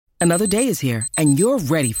Another day is here, and you're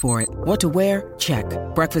ready for it. What to wear? Check.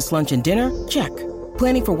 Breakfast, lunch, and dinner? Check.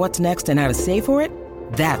 Planning for what's next and how to save for it?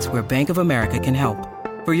 That's where Bank of America can help.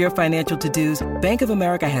 For your financial to-dos, Bank of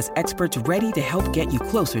America has experts ready to help get you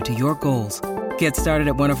closer to your goals. Get started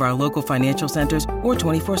at one of our local financial centers or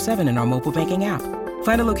 24/7 in our mobile banking app.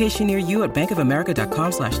 Find a location near you at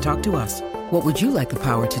bankofamerica.com/talktous. What would you like the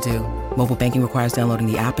power to do? Mobile banking requires downloading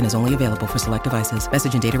the app and is only available for select devices.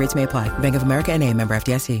 Message and data rates may apply. Bank of America N.A., member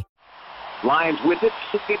FDIC. Lions with it,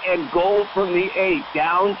 second and goal from the 8,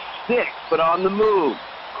 down 6, but on the move.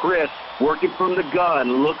 Chris working from the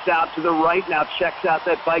gun, looks out to the right, now checks out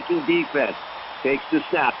that Viking defense. Takes the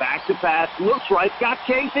snap, back to pass, looks right, got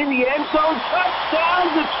Case in the end zone, touchdown,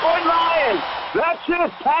 Detroit Lions! That's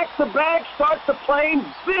it, pack the bag, start the plane,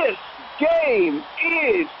 this game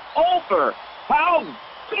is over! How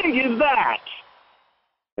big is that?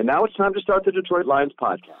 And now it's time to start the Detroit Lions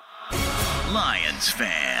podcast. Lions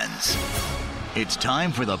fans, it's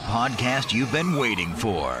time for the podcast you've been waiting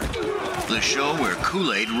for. The show where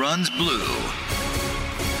Kool-Aid runs blue,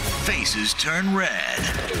 faces turn red,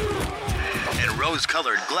 and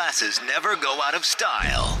rose-colored glasses never go out of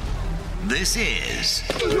style. This is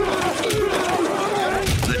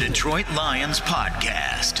the Detroit Lions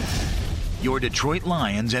Podcast, your Detroit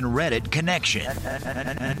Lions and Reddit connection.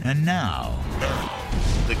 And now,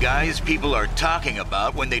 the guys people are talking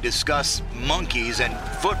about when they discuss monkeys and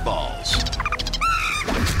footballs.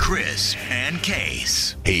 Chris and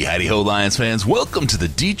Case. Hey, howdy-ho, Lions fans. Welcome to the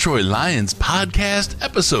Detroit Lions Podcast,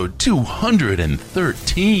 episode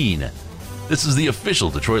 213. This is the official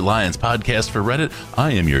Detroit Lions podcast for Reddit.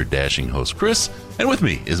 I am your dashing host, Chris, and with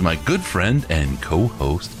me is my good friend and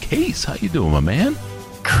co-host, Case. How you doing, my man?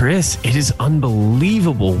 Chris, it is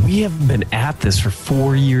unbelievable. We have been at this for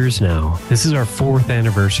 4 years now. This is our 4th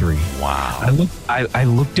anniversary. Wow. I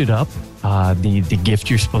looked it up. The gift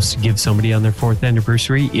you're supposed to give somebody on their 4th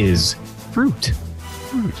anniversary is fruit.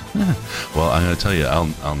 Well, I'm going to tell you,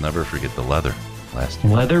 I'll never forget the leather last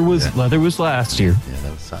year. Leather was last year.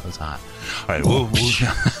 Yeah, that was hot. All right, we'll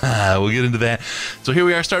get into that. So here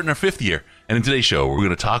we are starting our 5th year. And in today's show, we're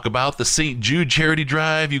going to talk about the St. Jude charity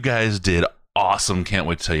drive. You guys did awesome. Can't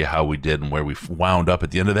wait to tell you how we did and where we wound up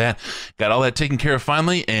at the end of that. Got all that taken care of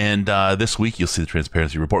finally. And this week, you'll see the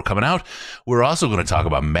transparency report coming out. We're also going to talk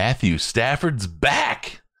about Matthew Stafford's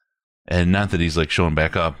back. And not that he's like showing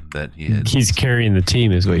back up, that he's carrying the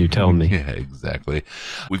team is what you're telling me. Yeah, exactly.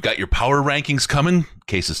 We've got your power rankings coming.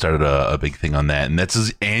 Case has started a big thing on that. And that's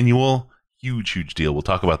his annual huge deal. We'll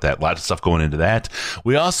talk about that. A lot of stuff going into that.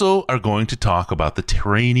 We also are going to talk about the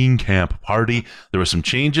training camp party. There were some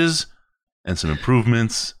changes and some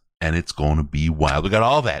improvements, and it's going to be wild. We got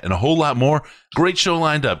all that and a whole lot more. Great show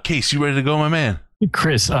lined up. Case, you ready to go, my man?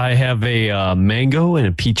 Chris, I have a mango and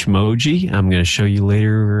a peach emoji. I'm going to show you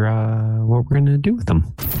later what we're going to do with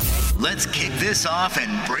them. Let's kick this off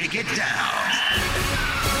and break it down.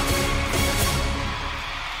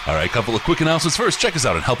 All right, a couple of quick announcements. First, check us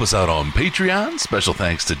out and help us out on Patreon. Special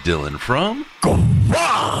thanks to Dylan from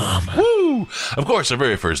Guam. Woo! Of course, our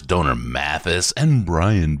very first donor, Mathis, and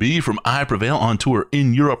Brian B. from I Prevail on tour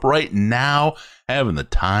in Europe right now, having the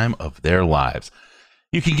time of their lives.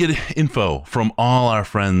 You can get info from all our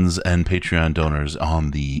friends and Patreon donors on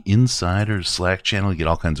the Insiders Slack channel. You get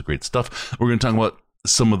all kinds of great stuff. We're going to talk about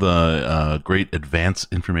some of the great advanced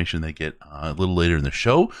information they get a little later in the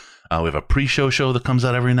show. We have a pre-show show that comes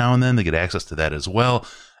out every now and then. They get access to that as well.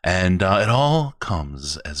 And it all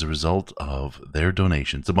comes as a result of their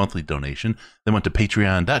donations, a monthly donation. They went to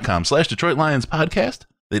patreon.com/Detroit Lions Podcast.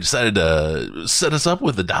 They decided to set us up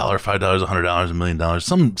with $1, $5, $100, $1 million,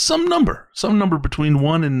 some number between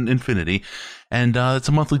 1 and infinity. And it's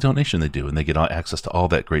a monthly donation they do, and they get access to all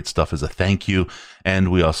that great stuff as a thank you. And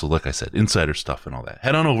we also, like I said, insider stuff and all that.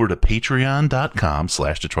 Head on over to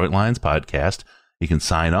patreon.com/Detroit Lions Podcast. You can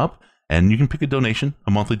sign up, and you can pick a donation,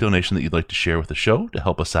 a monthly donation that you'd like to share with the show to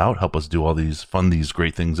help us out, help us do all these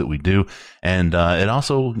great things that we do. And it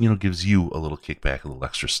also, gives you a little kickback, a little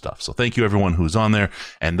extra stuff. So thank you, everyone who's on there.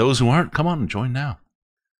 And those who aren't, come on and join now.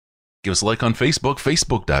 Give us a like on Facebook,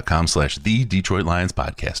 facebook.com/The Detroit Lions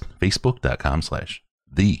Podcast,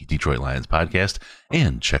 facebook.com/The Detroit Lions Podcast,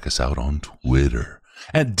 and check us out on Twitter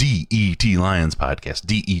at DET Lions Podcast,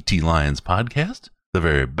 DET Lions Podcast. The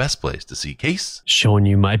very best place to see Case. Showing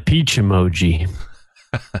you my peach emoji.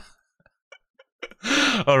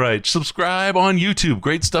 All right. Subscribe on YouTube.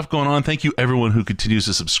 Great stuff going on. Thank you, everyone who continues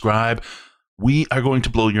to subscribe. We are going to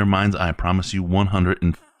blow your minds. I promise you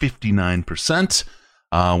 159%.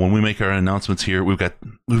 When we make our announcements here, we've got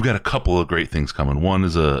a couple of great things coming. One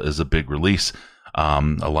is a big release.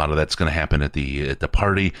 A lot of that's going to happen at the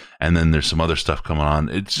party, and then there's some other stuff coming on.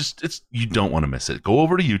 It's you don't want to miss it. Go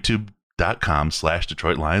over to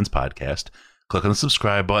youtube.com/Detroit Lions Podcast. Click on the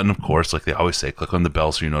subscribe button, of course, like they always say. Click on the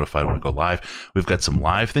bell so you're notified when we go live. We've got some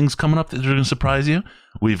live things coming up that are going to surprise you.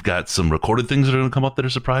 We've got some recorded things that are going to come up that are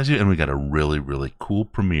surprise you, and we got a really, really cool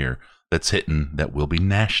premiere that's hitting that will be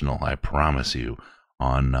national, I promise you,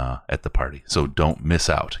 on at the party. So don't miss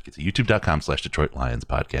out. Get to youtube.com/Detroit Lions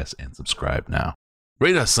Podcast and subscribe now.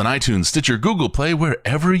 Rate us on iTunes, Stitcher, Google Play,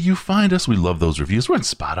 wherever you find us. We love those reviews. We're on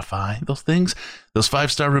Spotify. Those things, those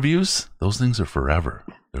 5-star reviews, those things are forever.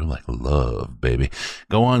 They're like love, baby.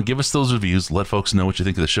 Go on, give us those reviews. Let folks know what you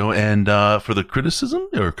think of the show. And for the criticism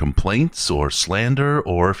or complaints or slander,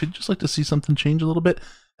 or if you'd just like to see something change a little bit,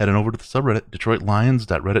 head on over to the subreddit,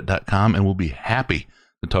 DetroitLions.reddit.com, and we'll be happy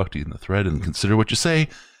to talk to you in the thread and consider what you say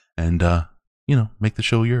and, make the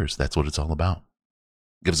show yours. That's what it's all about.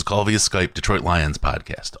 Give us a call via Skype, Detroit Lions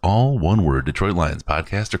Podcast. All one word, Detroit Lions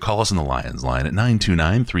Podcast, or call us on the Lions line at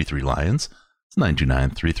 929-33-LIONS. It's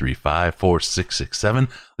 929-335-4667.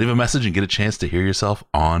 Leave a message and get a chance to hear yourself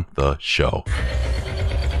on the show.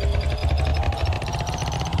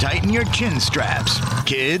 Tighten your chin straps,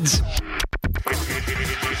 kids.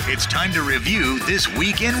 It's time to review This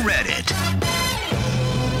Week in Reddit.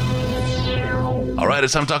 All right,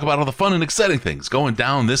 it's time to talk about all the fun and exciting things going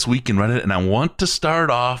down this week in Reddit, and I want to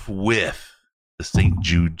start off with the St.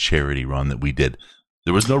 Jude charity run that we did.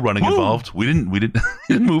 There was no running involved. We didn't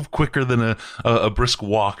move quicker than a brisk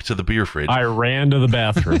walk to the beer fridge. I ran to the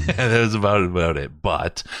bathroom. That was about it.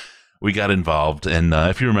 But we got involved, and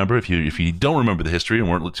if you remember, if you don't remember the history and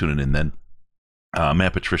weren't tuning in then,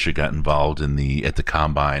 Matt Patricia got involved at the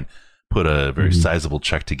combine, put a very sizable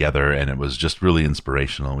check together, and it was just really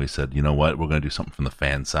inspirational. We said, you know what, we're going to do something from the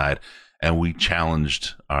fan side, and we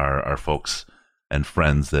challenged our folks and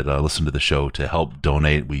friends that listen to the show to help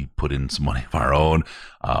donate. We put in some money of our own,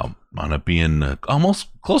 on it being almost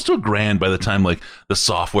close to $1,000 by the time like the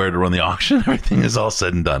software to run the auction, everything is all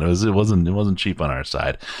said and done. It wasn't cheap on our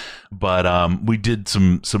side, but we did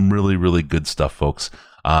some really, really good stuff, folks.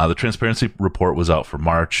 The transparency report was out for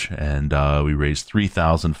March, and we raised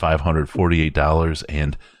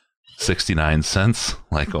 $3,548.69,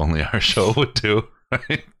 like only our show would do,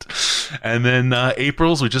 right? And then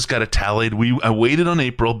April's, we just got it tallied. I waited on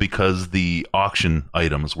April because the auction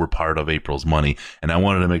items were part of April's money, and I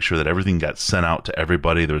wanted to make sure that everything got sent out to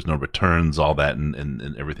everybody. There was no returns, all that,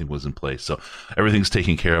 and everything was in place. So everything's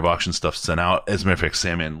taken care of. Auction stuff sent out. As a matter of fact,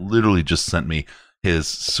 Sandman literally just sent me his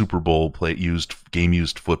Super Bowl game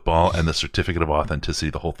used football and the certificate of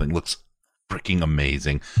authenticity. The whole thing looks freaking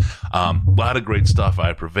amazing. A lot of great stuff.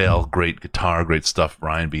 I Prevail, great guitar, great stuff.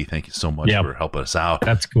 Brian B, thank you so much for helping us out.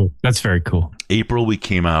 That's cool. That's very cool. April, we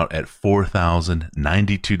came out at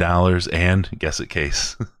 $4,092 and guess it,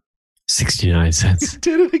 Case. 69 cents.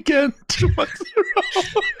 Did it again 2 months in a row.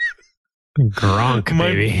 Gronk,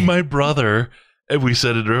 baby. My brother, we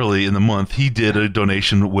said it early in the month, he did a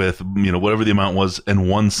donation with, whatever the amount was and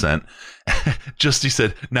 1 cent. Just, he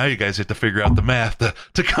said, now you guys have to figure out the math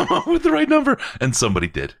to come up with the right number. And somebody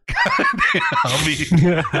did.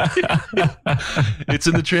 It's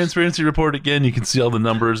in the transparency report again. You can see all the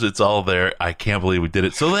numbers. It's all there. I can't believe we did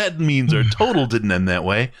it. So that means our total didn't end that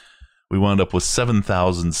way. We wound up with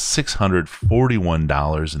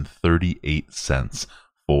 $7,641.38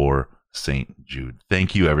 for St. Jude.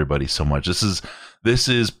 Thank you, everybody, so much. This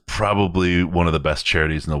is probably one of the best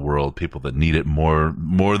charities in the world. People that need it more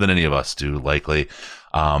than any of us do, likely.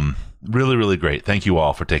 Really, really great. Thank you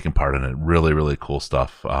all for taking part in it. Really, really cool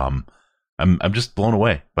stuff. I'm just blown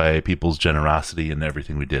away by people's generosity and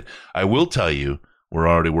everything we did. I will tell you, we're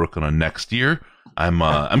already working on next year.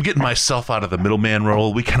 I'm getting myself out of the middleman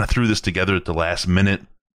role. We kind of threw this together at the last minute.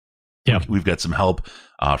 Yeah, we've got some help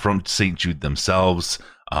from St. Jude themselves.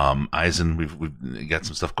 Eisen, we've got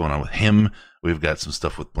some stuff going on with him. We've got some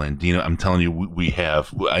stuff with Blandino. I'm telling you, we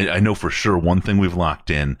have. I know for sure one thing we've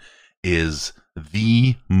locked in is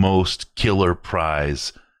the most killer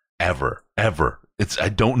prize ever. I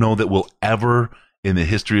don't know that we'll ever in the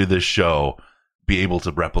history of this show be able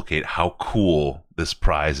to replicate how cool this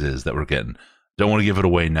prize is that we're getting. Don't want to give it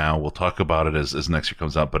away now. We'll talk about it as next year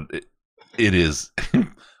comes out, but it is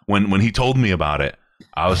when he told me about it,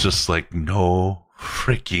 I was just like, no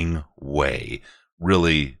freaking way.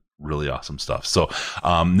 Really, really awesome stuff. So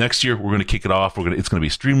next year we're going to kick it off. It's going to be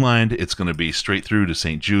streamlined. It's going to be straight through to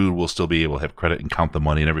St. Jude. We'll still be able to have credit and count the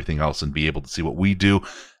money and everything else and be able to see what we do.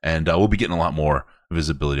 And we'll be getting a lot more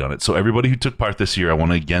visibility on it. So everybody who took part this year, I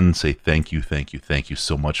want to again say thank you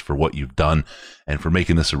so much for what you've done and for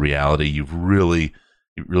making this a reality. You've really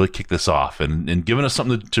You really kicked this off and given us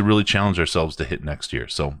something to really challenge ourselves to hit next year.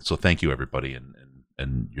 So thank you, everybody,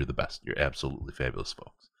 and you're the best. You're absolutely fabulous,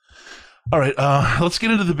 folks. All right, let's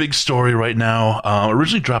get into the big story right now.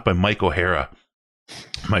 Originally dropped by Mike O'Hara,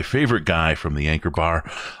 my favorite guy from the Anchor Bar.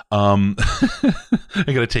 I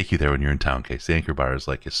got to take you there when you're in town, Case. The Anchor Bar is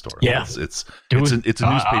like historical. Yeah, it's a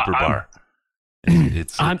newspaper bar.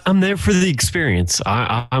 I'm there for the experience.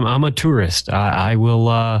 I'm a tourist. I will,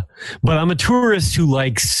 but I'm a tourist who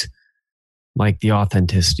likes the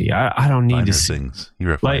authenticity. I don't need to see things.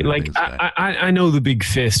 You're a like I know the big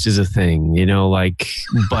fist is a thing,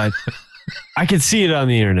 but I can see it on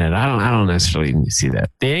the internet. I don't necessarily need to see that.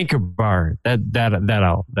 The Anchor Bar, that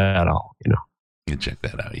all. You can check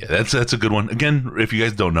that out. Yeah, that's a good one. Again, if you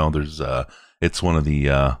guys don't know, there's it's one of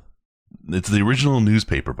the. It's the original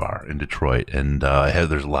newspaper bar in Detroit, and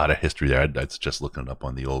there's a lot of history there. I'd suggest looking it up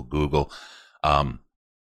on the old Google. Tim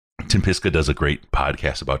Piska does a great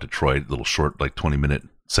podcast about Detroit, little short, 20-minute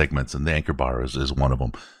segments, and the Anchor Bar is one of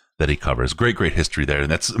them that he covers. Great history there.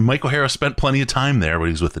 And that's Mike O'Hara spent plenty of time there when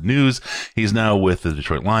he was with the News. He's now with the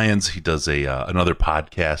Detroit Lions. He does another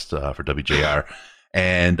podcast for WJR.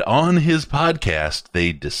 And on his podcast,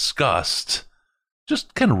 they discussed,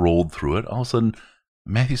 just kind of rolled through it. All of a sudden,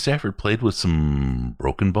 Matthew Stafford played with some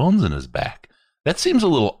broken bones in his back. That seems a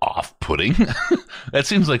little off-putting. That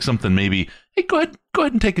seems like something maybe, hey, go ahead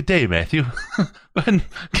and take a day, Matthew. Go ahead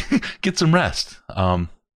and get some rest.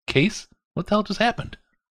 Case, what the hell just happened?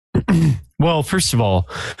 Well, first of all,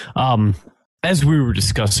 as we were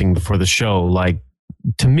discussing before the show,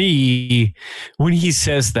 to me, when he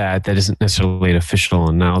says that isn't necessarily an official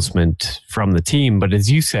announcement from the team, but as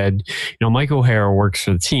you said, Mike O'Hara works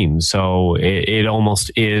for the team, so it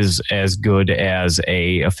almost is as good as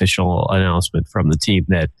a official announcement from the team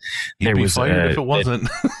that there was if it wasn't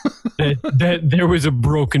that there was a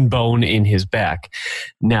broken bone in his back.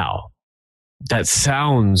 Now, that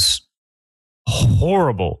sounds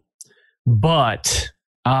horrible, but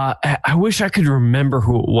I wish I could remember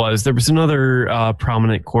who it was. There was another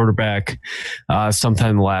prominent quarterback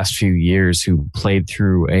sometime in the last few years who played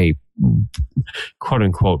through a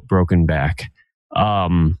quote-unquote broken back.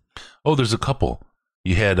 There's a couple.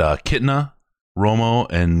 You had Kitna, Romo,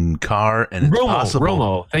 and Carr, and it's possible.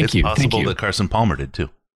 Romo, thank you. It's possible that Carson Palmer did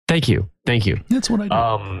too. Thank you. That's what I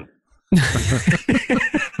do.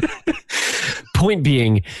 Point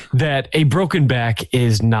being that a broken back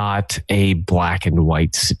is not a black and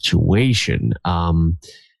white situation.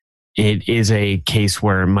 It is a case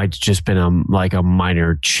where it might just been a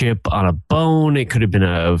minor chip on a bone. It could have been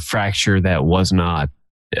a fracture that was not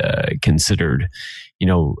considered,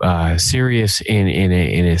 serious in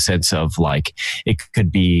a sense of it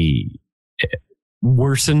could be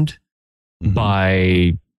worsened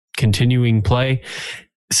by continuing play.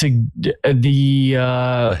 So the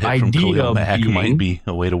idea of Mack might be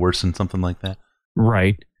a way to worsen something like that.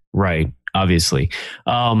 Right. Obviously.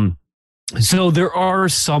 So there are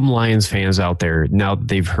some Lions fans out there now that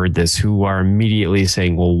they've heard this who are immediately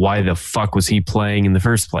saying, well, why the fuck was he playing in the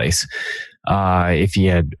first place if he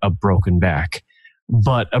had a broken back?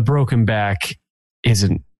 But a broken back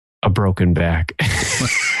isn't a broken back.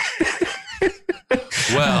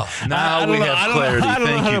 Well, now we have clarity. I don't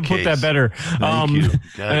know how to put that better. Thank you.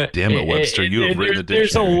 God damn it, Webster. You have written the dictionary.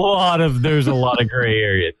 There's a lot of gray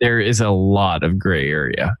area. There is a lot of gray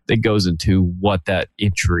area that goes into what that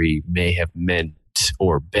injury may have meant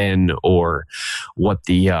or been, or what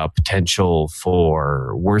the potential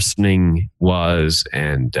for worsening was.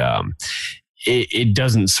 And it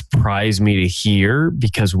doesn't surprise me to hear,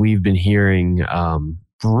 because we've been hearing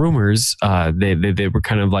rumors. They were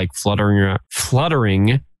kind of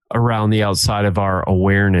fluttering around the outside of our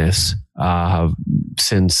awareness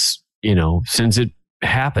since it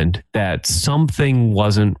happened, that something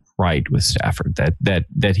wasn't right with Stafford,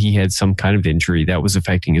 that he had some kind of injury that was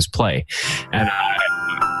affecting his play. And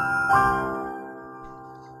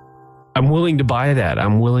I'm willing to buy that.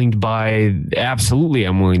 I'm willing to buy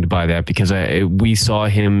that, because we saw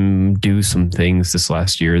him do some things this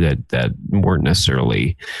last year that weren't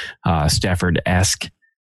necessarily Stafford-esque.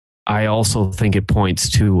 I also think it points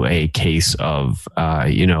to a case of,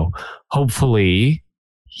 hopefully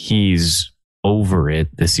he's over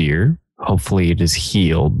it this year. Hopefully it is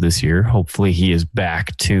healed this year. Hopefully he is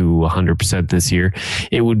back to 100% this year.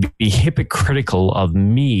 It would be hypocritical of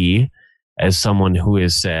me, as someone who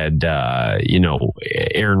has said,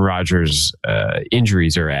 Aaron Rodgers'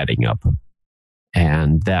 injuries are adding up.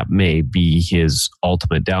 and that may be his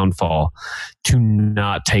ultimate downfall, to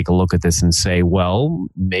not take a look at this and say, well,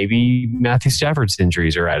 maybe Matthew Stafford's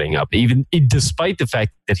injuries are adding up, even despite the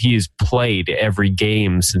fact that he has played every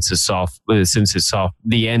game since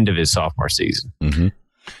the end of his sophomore season. Mm-hmm.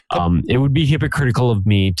 It would be hypocritical of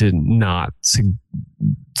me to not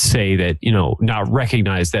say that, not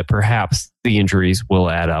recognize that perhaps the injuries will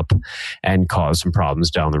add up and cause some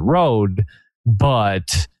problems down the road.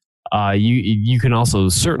 But you can also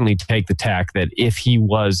certainly take the tack that if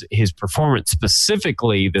his performance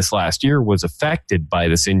specifically this last year was affected by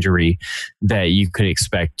this injury, that you could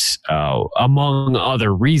expect, among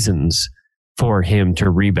other reasons, for him to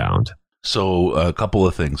rebound. So a couple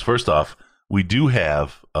of things. First off, we do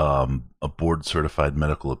have a board-certified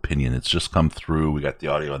medical opinion. It's just come through. We got the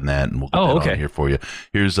audio on that, and we'll get that on here for you.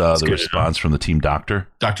 Here's the response from the team doctor.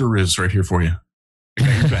 Dr. Riz right here for you.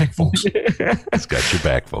 Got your back, folks. He's got your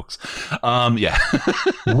back, folks. Yeah.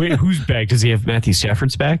 Wait, whose back? Does he have Matthew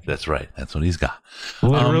Stafford's back? That's right. That's what he's got.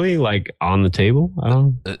 Literally, like on the table? I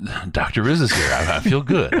don't. Dr. Riz is here. I feel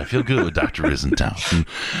good. I feel good with Dr. Riz in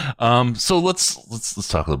town. So let's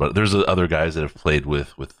talk a little about it. There's other guys that have played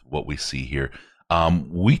with what we see here.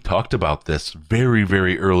 We talked about this very,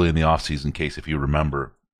 very early in the offseason, in case if you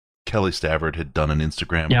remember. Kelly Stafford had done an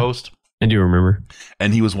Instagram post. I do remember.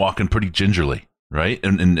 And he was walking pretty gingerly. Right.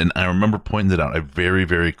 And I remember pointing it out very,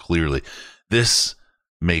 very clearly. This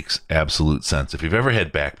makes absolute sense. If you've ever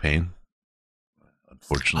had back pain,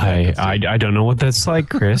 unfortunately, I don't know what that's like,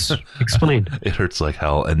 Chris. Explain. It hurts like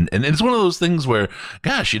hell. And it's one of those things where,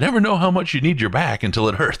 gosh, you never know how much you need your back until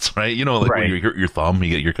it hurts. Right. When you hurt your thumb,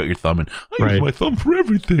 you cut your thumb and I use my thumb for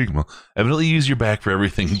everything. Well, evidently use your back for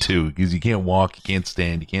everything too, because you can't walk, you can't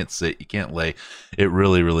stand, you can't sit, you can't lay. It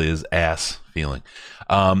really, really is ass feeling.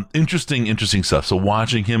 Interesting stuff. So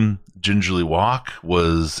watching him gingerly walk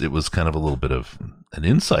was kind of a little bit of an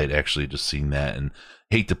insight, actually, just seeing that. And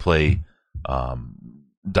hate to play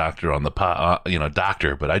doctor on the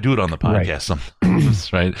doctor, but I do it on the podcast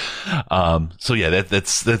sometimes, right? So yeah,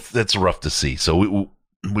 that's rough to see. So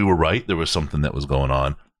we were right. There was something that was going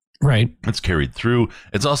on. Right. It's carried through.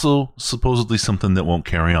 It's also supposedly something that won't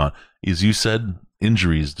carry on. As you said,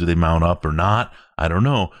 injuries, do they mount up or not? I don't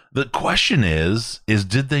know. The question is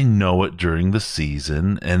did they know it during the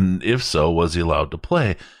season? And if so, was he allowed to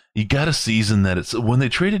play? You got a season that when they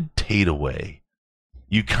traded Tate away,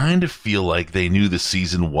 you kind of feel like they knew the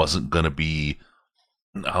season wasn't going to be,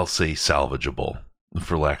 I'll say, salvageable,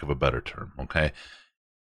 for lack of a better term. Okay.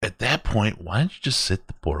 At that point, why don't you just sit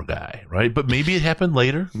the poor guy, right? But maybe it happened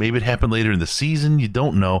later. Maybe it happened later in the season. You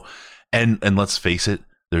don't know. And let's face it,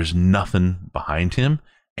 there's nothing behind him.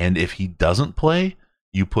 And if he doesn't play,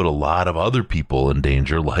 you put a lot of other people in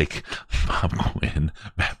danger, like Bob Quinn,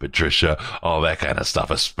 Matt Patricia, all that kind of stuff,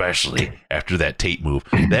 especially after that Tate move.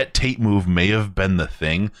 That Tate move may have been the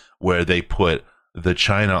thing where they put the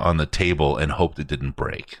china on the table and hoped it didn't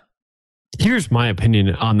break. Here's my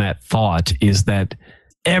opinion on that thought is that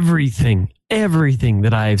everything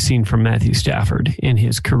that I have seen from Matthew Stafford in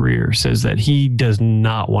his career says that he does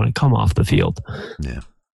not want to come off the field. Yeah.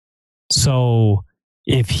 So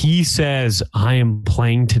if he says, I am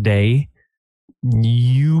playing today,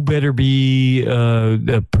 you better be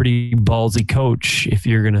a pretty ballsy coach if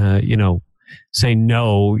you're going to, say,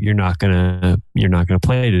 no, you're not going to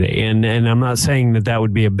play today. And I'm not saying that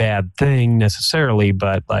would be a bad thing necessarily,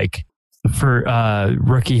 but like for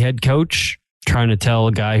rookie head coach trying to tell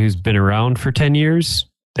a guy who's been around for 10 years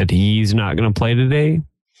that he's not going to play today,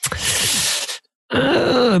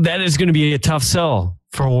 that is going to be a tough sell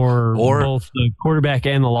for both the quarterback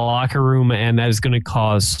and the locker room, and that is going to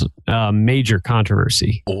cause major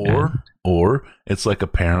controversy. Or it's like a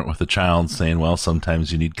parent with a child saying, well,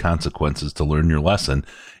 sometimes you need consequences to learn your lesson.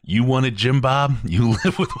 You wanted Jim Bob, you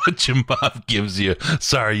live with what Jim Bob gives you.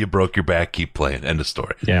 Sorry, you broke your back, keep playing. End of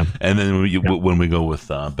story. Yeah. And then when we go with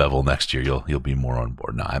Bevel next year, you'll be more on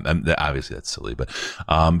board. No, obviously that's silly, but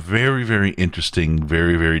very, very interesting,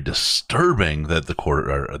 very, very disturbing that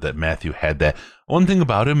that Matthew had that. One thing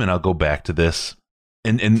about him, and I'll go back to this,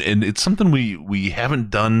 and it's something we haven't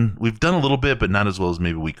done. We've done a little bit, but not as well as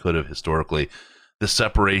maybe we could have historically. The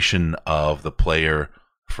separation of the player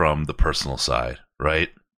from the personal side, right?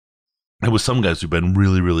 There was some guys who've been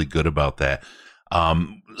really, really good about that.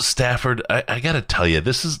 Stafford, I got to tell you,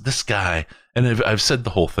 this guy, and I've said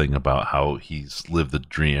the whole thing about how he's lived the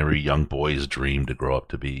dream, every young boy's dream to grow up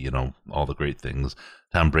to be, all the great things.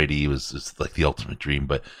 Tom Brady was like the ultimate dream,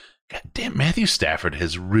 but God damn, Matthew Stafford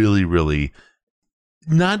has really, really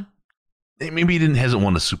not. Maybe he hasn't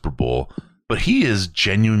won a Super Bowl, but he is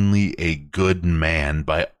genuinely a good man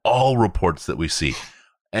by all reports that we see.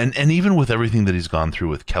 And even with everything that he's gone through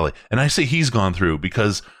with Kelly, and I say he's gone through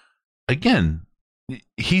because, again,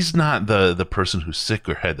 he's not the person who's sick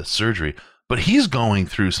or had the surgery, but he's going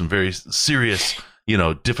through some very serious,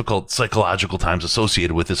 difficult psychological times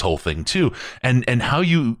associated with this whole thing too. And how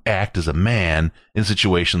you act as a man in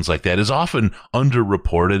situations like that is often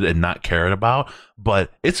underreported and not cared about,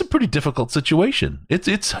 but it's a pretty difficult situation.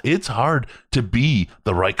 It's hard to be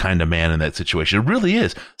the right kind of man in that situation. It really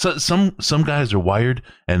is. So some guys are wired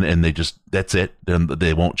and they just, that's it. Then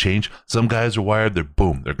they won't change. Some guys are wired,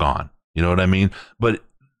 they're gone. You know what I mean? But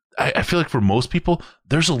I feel like for most people,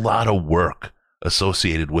 there's a lot of work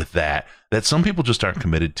associated with that some people just aren't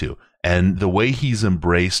committed to. And the way he's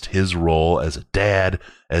embraced his role as a dad,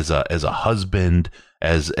 as a husband,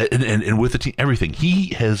 and with the team, everything,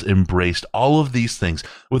 he has embraced all of these things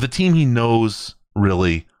with a team he knows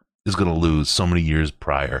really is going to lose so many years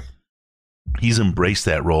prior. He's embraced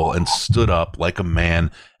that role and stood up like a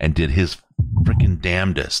man and did his freaking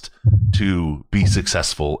damnedest to be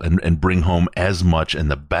successful and bring home as much and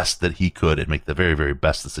the best that he could and make the very, very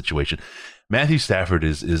best of the situation. Matthew Stafford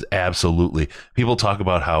is absolutely, people talk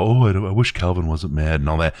about how, I wish Calvin wasn't mad and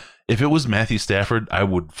all that. If it was Matthew Stafford, I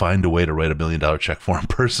would find a way to write $1 million check for him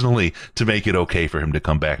personally to make it okay for him to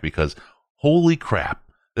come back, because holy crap,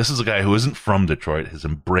 this is a guy who isn't from Detroit, has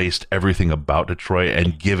embraced everything about Detroit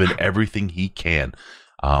and given everything he can.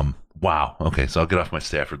 Wow. Okay, so I'll get off my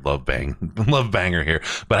Stafford love banger here,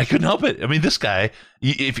 but I couldn't help it. I mean, this guy,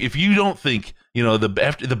 if you don't think,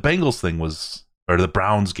 after the Bengals thing was, or the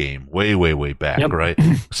Browns game way back, yep. Right?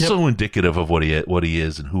 Yep. So indicative of what he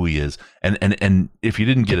is and who he is. And if you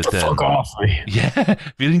didn't get it then, fuck off, man. Yeah,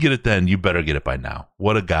 if you didn't get it then, you better get it by now.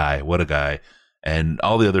 What a guy. And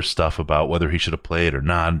all the other stuff about whether he should have played or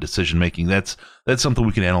not, decision making, that's something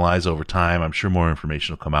we can analyze over time. I'm sure more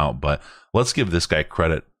information will come out, but let's give this guy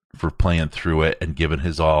credit for playing through it and giving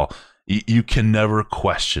his all. You can never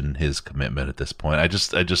question his commitment at this point. I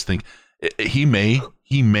just think he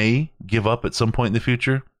may give up at some point in the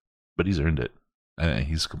future, but he's earned it.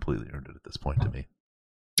 He's completely earned it at this point to me.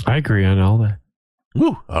 I agree on all that.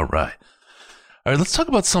 Woo! All right, let's talk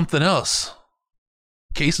about something else.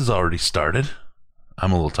 Case has already started.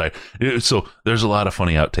 I'm a little tired. So there's a lot of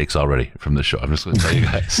funny outtakes already from the show. I'm just going to tell you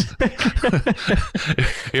guys.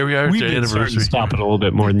 Here we are. We've been starting to stop it a little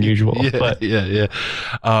bit more than usual. Yeah.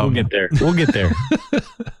 We'll get there.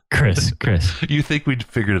 Chris. You think we'd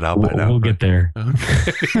figured it out by now? We'll get there.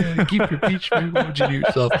 Okay. Keep your peach. What would you do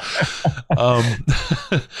yourself?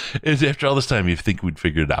 After all this time, you think we'd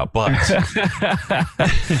figured it out, but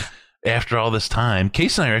after all this time,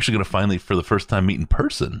 Case and I are actually going to finally, for the first time, meet in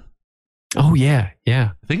person. Oh yeah.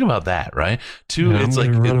 Think about that, right? It's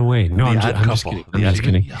like run away. No, I'm just kidding. I'm just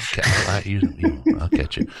kidding. Okay, I'll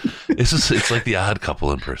catch you. It's like the Odd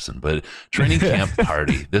Couple in person, but training camp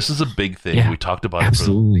party. This is a big thing. Yeah, we talked about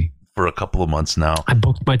absolutely it for a couple of months now. I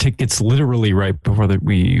booked my tickets literally right before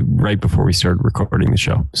we started recording the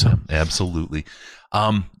show. So absolutely.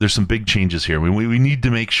 There's some big changes here. We need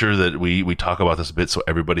to make sure that we talk about this a bit so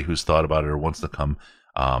everybody who's thought about it or wants to come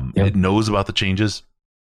it knows about the changes,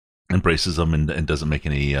 embraces them, and doesn't make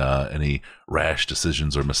any rash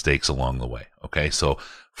decisions or mistakes along the way. Okay, so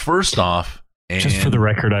first off, just for the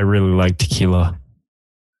record, I really like tequila.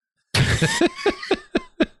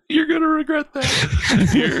 You're gonna regret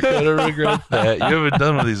that. You haven't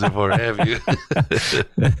done one of these before, have you?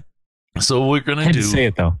 So we're gonna do. Say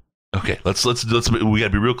it though. Okay, let's. We gotta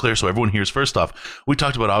be real clear so everyone hears. First off, we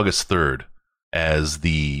talked about August 3rd as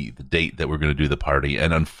the date that we're gonna do the party,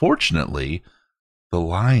 and unfortunately, the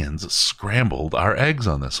Lions scrambled our eggs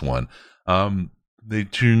on this one. They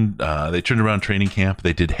turned around training camp.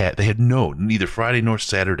 They had neither Friday nor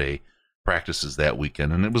Saturday practices that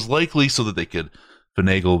weekend, and it was likely so that they could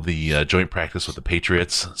finagle the joint practice with the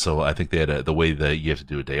Patriots. So I think they had the way that you have to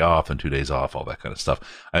do a day off and 2 days off, all that kind of stuff.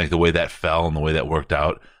 I think the way that fell and the way that worked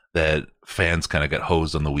out, that fans kind of got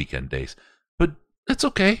hosed on the weekend days. But that's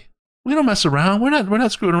okay. We don't mess around. We're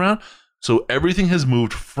not screwing around. So everything has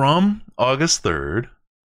moved from August 3rd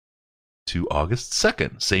to August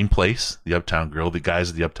 2nd. Same place, the Uptown Grill. The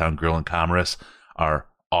guys at the Uptown Grill in Commerce are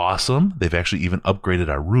awesome. They've actually even upgraded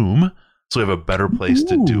our room, so we have a better place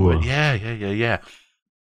to do it. Yeah.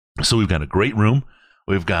 So we've got a great room.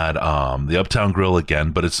 We've got the Uptown Grill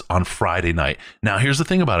again, but it's on Friday night. Now, here's the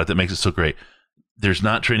thing about it that makes it so great. There's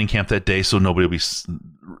not training camp that day, so nobody will be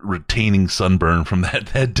retaining sunburn from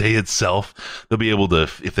that day itself. They'll be able to,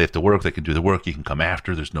 if they have to work, they can do the work. You can come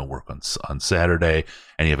after. There's no work on Saturday,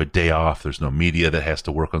 and you have a day off. There's no media that has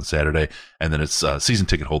to work on Saturday, and then it's season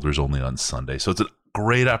ticket holders only on Sunday. So it's a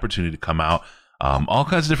great opportunity to come out. All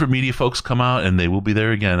kinds of different media folks come out, and they will be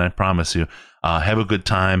there again. I promise you. Have a good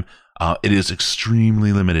time. It is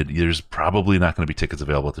extremely limited. There's probably not going to be tickets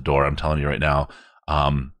available at the door. I'm telling you right now.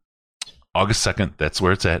 August 2nd, that's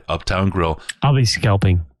where it's at, Uptown Grill. I'll be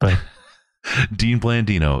scalping, but Dean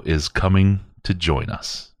Blandino is coming to join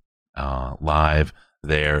us live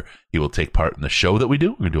there. He will take part in the show that we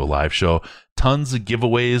do. We're going to do a live show. Tons of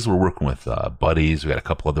giveaways. We're working with buddies. We got a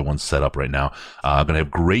couple other ones set up right now. Going to have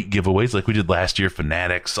great giveaways like we did last year,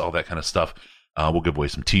 Fanatics, all that kind of stuff. We'll give away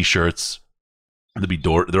some T-shirts.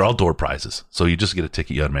 They're all door prizes. So you just get a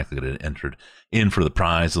ticket, you automatically get entered in for the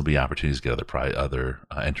prize. There'll be opportunities to get other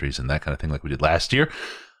entries and that kind of thing like we did last year.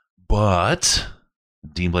 But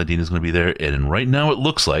Dean Blandino is going to be there, and right now it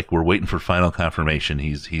looks like we're waiting for final confirmation.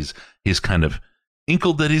 He's kind of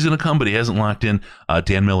inkled that he's going to come, but he hasn't locked in.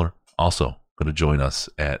 Dan Miller also going to join us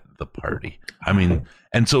at the party. I mean,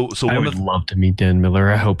 and so I would love to meet Dan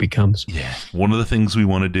Miller. I hope he comes. Yeah. One of the things we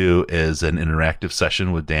want to do is an interactive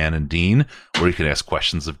session with Dan and Dean, where you can ask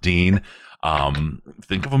questions of Dean.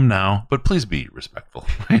 Think of them now, but please be respectful.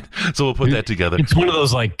 Right? So we'll put that together. It's one of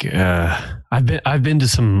those like I've been to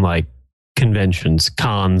some like conventions,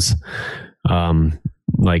 cons,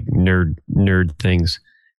 like nerd things.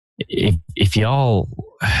 If y'all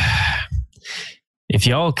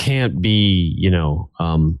can't be,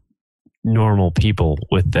 normal people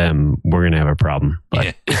with them, we're gonna have a problem.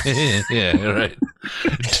 But yeah, right.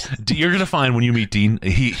 You're gonna find when you meet Dean,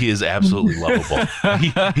 he is absolutely lovable.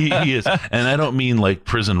 He is, and I don't mean like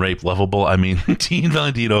prison rape lovable. I mean Dean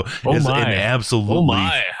Valentino is an absolutely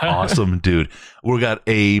awesome dude. We got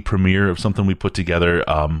a premiere of something we put together.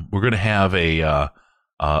 We're gonna have a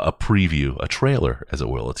preview, a trailer, as it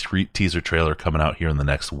will, a teaser trailer coming out here in the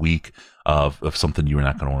next week of something you're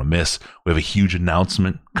not going to want to miss. We have a huge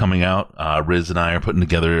announcement coming out. Riz and I are putting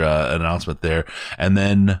together an announcement there. And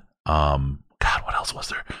then, God, what else was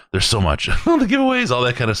there? There's so much. The giveaways, all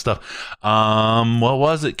that kind of stuff. What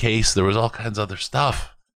was it, Case? There was all kinds of other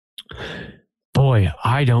stuff. Boy,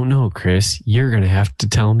 I don't know, Chris. You're going to have to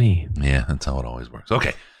tell me. Yeah, that's how it always works.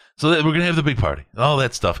 Okay. So we're going to have the big party, all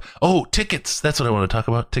that stuff. Oh, tickets. That's what I want to talk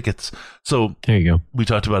about, tickets. So there you go. We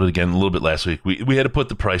talked about it again a little bit last week. We had to put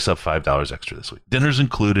the price up $5 extra this week. Dinner's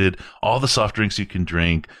included, all the soft drinks you can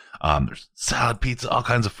drink. There's salad, pizza, all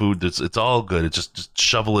kinds of food. It's all good. It's just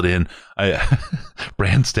shovel it in.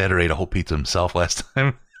 Brandstatter ate a whole pizza himself last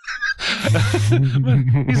time.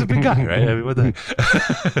 He's a big guy, right? I mean, what the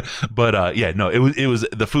heck? But yeah, no, it was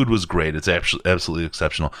the food was great. It's absolutely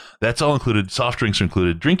exceptional. That's all included. Soft drinks are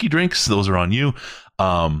included. Drinky drinks, those are on you.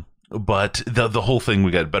 But the whole thing,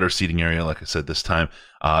 we got better seating area, like I said this time.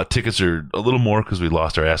 Tickets are a little more because we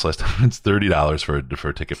lost our ass last time. It's $30 for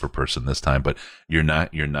a ticket per person this time. But you're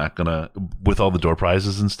not gonna, with all the door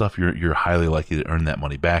prizes and stuff, you're highly likely to earn that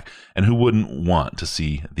money back. And who wouldn't want to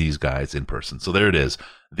see these guys in person? So there it is.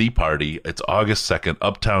 The party. It's August 2nd,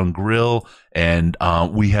 Uptown Grill, and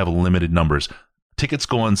we have limited numbers. Tickets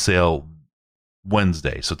go on sale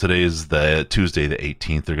Wednesday. So today is the Tuesday, the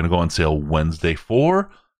 18th. They're going to go on sale Wednesday for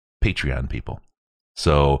Patreon people.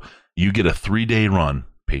 So you get a 3-day run,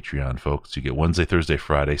 Patreon folks. You get Wednesday, Thursday,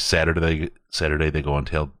 Friday, Saturday they go on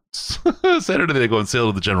sale. Saturday they go on sale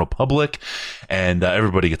to the general public, and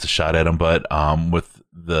everybody gets a shot at them. But with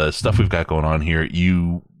the stuff we've got going on here,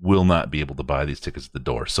 you will not be able to buy these tickets at the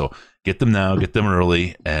door. So get them now, get them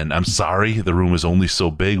early. And I'm sorry, the room is only so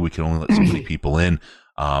big. We can only let so many people in.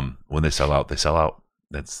 When they sell out, they sell out.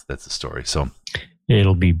 That's the story. So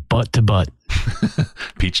it'll be butt to butt,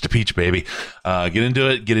 peach to peach, baby. Get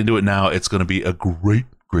into it now. It's going to be a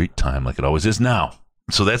great time, like it always is now.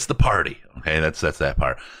 So that's the party. Okay, that's that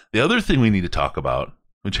part. The other thing we need to talk about,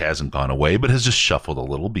 which hasn't gone away, but has just shuffled a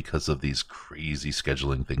little because of these crazy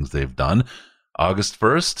scheduling things they've done. August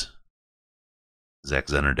 1st, Zach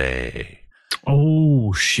Zenner Day.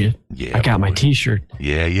 Oh, shit. Yeah, I got my T-shirt.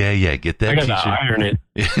 Yeah. Get that T-shirt. I got to iron it.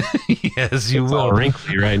 Yes, you will. It's all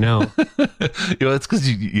wrinkly right now. It's because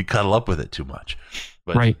you cuddle up with it too much.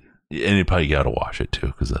 But, right. And you probably got to wash it too.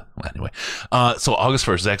 Because anyway. So August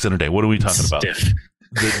 1st, Zach Zenner Day. What are we talking about?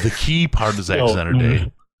 The key part of Zach Zenner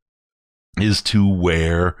Day is to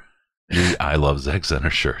wear the I Love Zach Zenner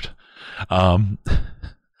shirt.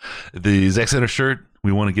 The Zach Zenner shirt,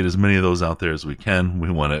 we want to get as many of those out there as we can.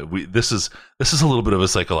 This is a little bit of a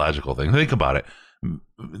psychological thing. Think about it.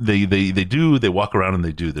 They walk around and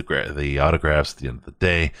they do the autographs at the end of the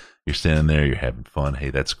day. You're standing there, you're having fun. Hey,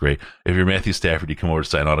 that's great. If you're Matthew Stafford, you come over to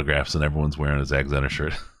sign autographs and everyone's wearing a Zach Zenner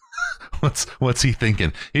shirt. What's he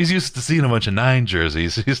thinking? He's used to seeing a bunch of 9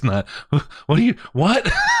 jerseys. He's not.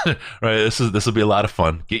 What? Right. This will be a lot of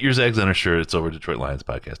fun. Get your Zach Zenner shirt. It's over at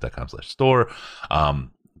DetroitLionsPodcast.com/store.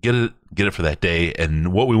 get it for that day.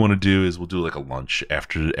 And what we want to do is we'll do like a lunch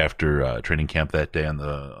after training camp that day on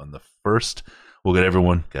the 1st. We'll get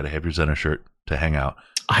everyone, got to have your Zenner shirt to hang out.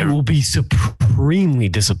 I will be supremely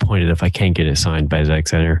disappointed if I can't get it signed by Zach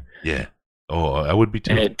Zenner. Yeah. Oh, I would be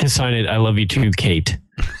too. And to sign it, I love you too, Kate.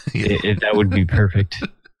 That would be perfect.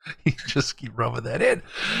 You just keep rubbing that in.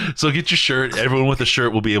 So get your shirt. Everyone with a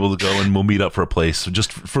shirt will be able to go, and we'll meet up for a place. So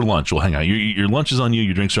just for lunch, we'll hang out. Your lunch is on you.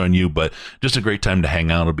 Your drinks are on you. But just a great time to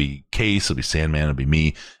hang out. It'll be Case. It'll be Sandman. It'll be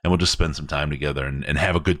me. And we'll just spend some time together and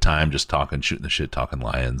have a good time just talking, shooting the shit, talking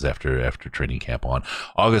Lions after training camp on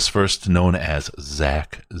August 1st, known as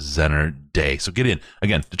Zach Zenner Day. So get in.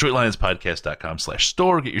 Again,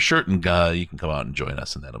 DetroitLionsPodcast.com/store. Get your shirt, and you can come out and join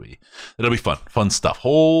us. And that'll be fun. Fun stuff.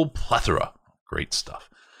 Whole plethora. Great stuff.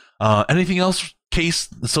 Anything else, Case,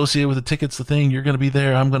 associated with the tickets, the thing? You're going to be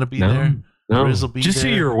there. I'm going to be there. No. Riz will be just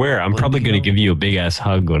there. so you're aware, I'm probably going to give you a big ass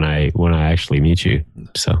hug when I actually meet you.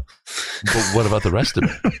 So, but what about the rest of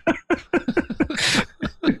it?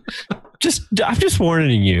 I'm just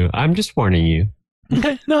warning you. I'm just warning you.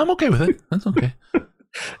 Okay. No, I'm okay with it. That's okay.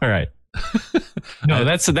 All right. No,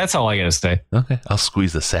 that's all I gotta say. Okay, I'll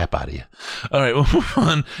squeeze the sap out of you. All right, we'll move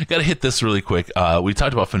on. Got to hit this really quick. We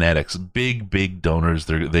talked about Fanatics, big donors.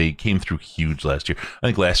 They came through huge last year. I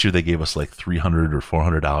think last year they gave us like $300 or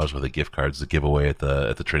 $400 worth of gift cards to give away at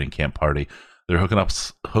the training camp party. They're hooking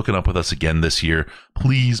up with us again this year.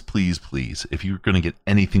 Please, if you're going to get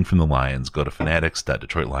anything from the Lions, go to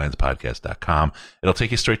fanatics.detroitlionspodcast.com. It'll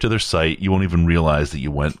take you straight to their site. You won't even realize that you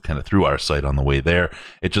went kind of through our site on the way there.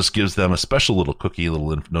 It just gives them a special little cookie, a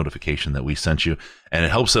little notification that we sent you, and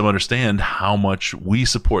it helps them understand how much we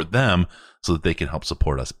support them so that they can help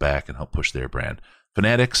support us back and help push their brand.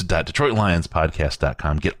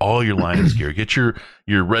 Fanatics.detroitlionspodcast.com. Get all your Lions gear. Get your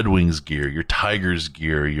Red Wings gear, your Tigers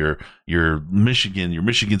gear, your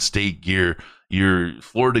Michigan State gear, your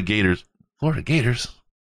Florida Gators.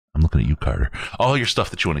 I'm looking at you, Carter. All your stuff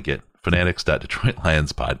that you want to get.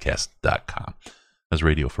 Fanatics.detroitlionspodcast.com. That's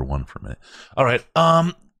radio for one for a minute. All right.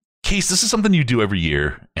 Case, this is something you do every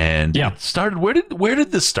year, and it started. Where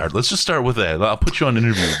did this start? Let's just start with that. I'll put you on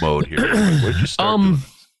interview mode here. Where did you start?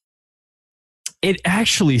 It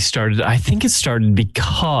actually started, I think it started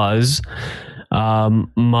because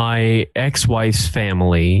my ex-wife's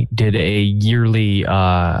family did a yearly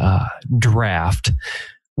draft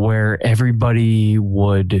where everybody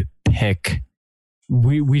would pick.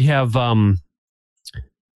 We have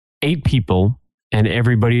 8 people, and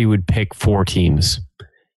everybody would pick 4 teams.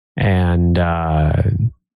 And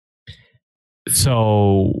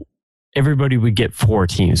so everybody would get 4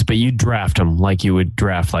 teams, but you draft them like you would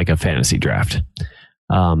draft like a fantasy draft.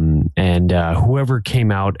 And whoever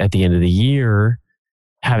came out at the end of the year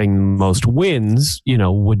having the most wins,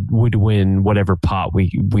 would win whatever pot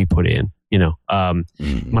we put in.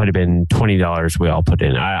 Might have been $20 we all put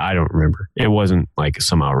in. I don't remember. It wasn't like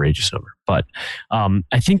some outrageous number, but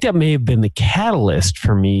I think that may have been the catalyst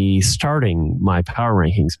for me starting my power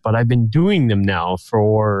rankings. But I've been doing them now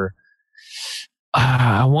for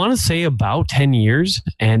I want to say about 10 years.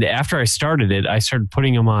 And after I started it, I started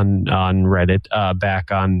putting them on Reddit,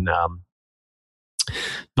 back on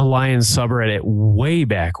the Lions subreddit way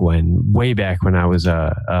back when I was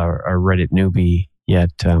a Reddit newbie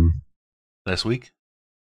yet. Last week?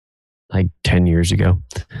 Like 10 years ago.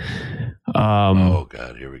 Oh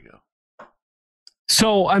God, here we go.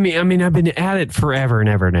 So, I mean, I've been at it forever and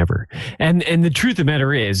ever and ever. And the truth of the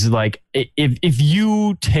matter is, like, if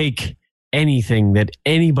you take anything that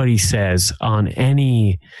anybody says on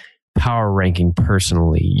any power ranking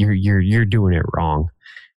personally, you're doing it wrong.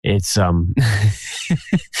 It's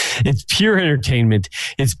it's pure entertainment.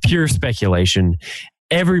 It's pure speculation.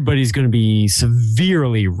 Everybody's going to be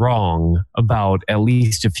severely wrong about at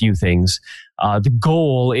least a few things. The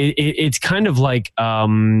goal, it's kind of like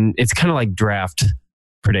draft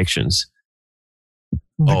predictions.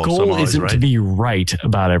 The goal isn't to be right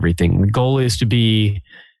about everything. The goal is to be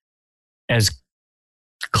as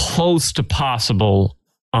close to possible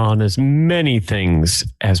on as many things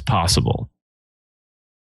as possible.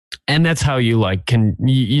 And that's how you when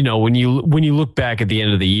you look back at the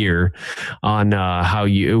end of the year on how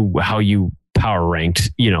you power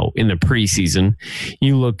ranked, in the preseason,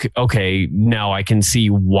 you look, okay, now I can see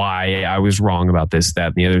why I was wrong about this, that,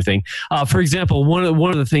 and the other thing. For example, one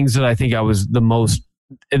of the things that I think I was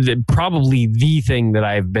probably the thing that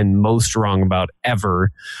I've been most wrong about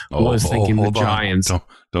ever was thinking the Giants.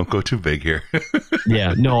 Don't go too big here.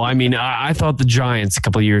 Yeah, no, I mean, I thought the Giants a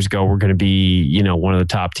couple of years ago were going to be, one of the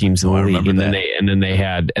top teams in the league, and then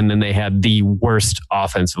they had the worst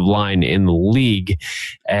offensive line in the league,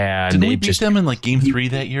 and didn't we beat them in like Game 3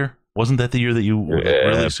 that year? Wasn't that the year that you were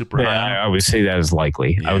really super high? I would say that is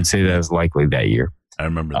likely. Yeah. I would say that is likely that year. I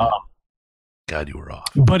remember that. God, you were off.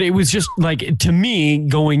 But it was just like, to me,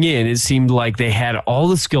 going in, it seemed like they had all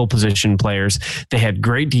the skill position players. They had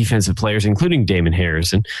great defensive players, including Damon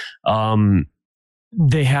Harrison.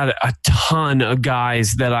 They had a ton of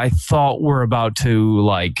guys that I thought were about to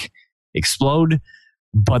like explode,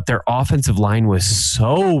 but their offensive line was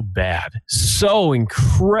so bad, so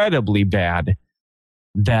incredibly bad,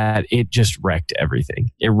 that it just wrecked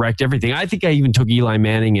everything. It wrecked everything. I think I even took Eli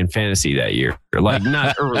Manning in fantasy that year. Like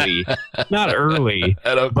not early,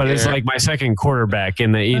 but it's like my second quarterback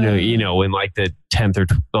in the, in like the 10th or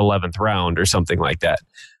 11th round or something like that.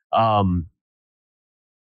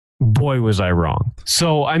 Boy, was I wrong.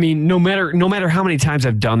 So, I mean, no matter how many times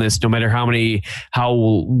I've done this, no matter how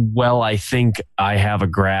well I think I have a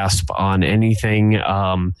grasp on anything,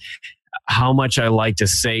 how much I like to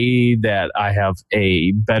say that I have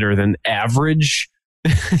a better than average,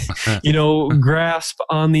 grasp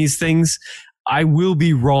on these things, I will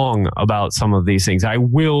be wrong about some of these things. I'm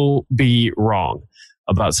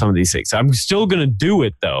still going to do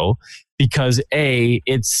it though, because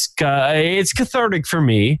it's cathartic for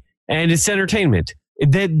me and it's entertainment.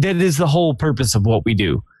 That is the whole purpose of what we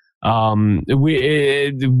do.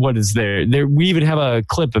 What is there? We even have a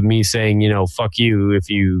clip of me saying, fuck you if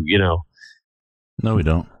you. No, we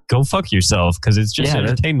don't. Go fuck yourself, because it's just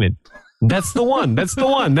entertainment. That's the one. That's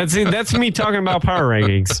me talking about power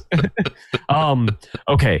rankings.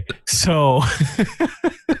 Okay, so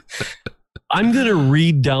I'm gonna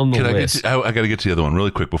read down the list. I got to get to the other one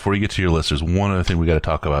really quick before you get to your list. There's one other thing we got to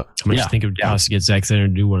talk about. I just think of Dallas to get Zach Center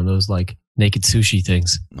to do one of those like naked sushi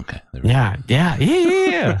things. Okay. Yeah.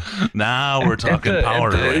 Now we're talking power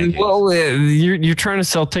rankings. Well, you're trying to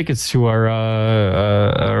sell tickets to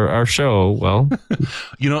our show. Well,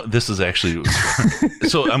 this is actually.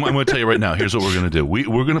 So I'm going to tell you right now. Here's what we're going to do.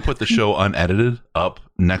 We're going to put the show unedited up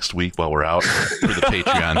next week while we're out for the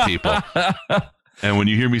Patreon people. And when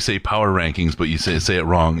you hear me say power rankings, but you say it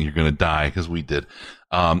wrong, you're going to die, because we did.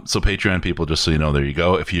 So Patreon people, just so you know, there you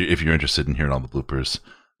go. If you're interested in hearing all the bloopers,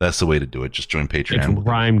 that's the way to do it. Just join Patreon. It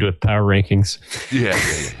rhymed with power rankings. Yeah.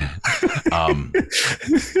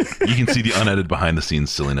 You can see the unedited behind the scenes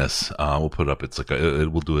silliness. We'll put it up. It's like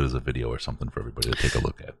we'll do it as a video or something for everybody to take a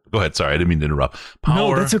look at. Go ahead. Sorry, I didn't mean to interrupt.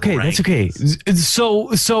 No, that's okay. Rankings. That's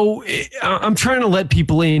okay. So I'm trying to let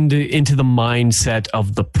people into the mindset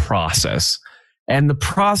of the process. And the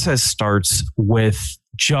process starts with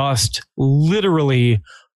just literally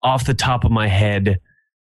off the top of my head,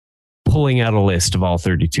 pulling out a list of all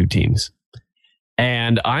 32 teams.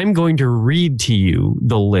 And I'm going to read to you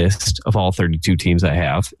the list of all 32 teams I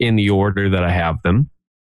have in the order that I have them.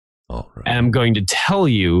 All right. And I'm going to tell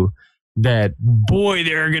you that, boy,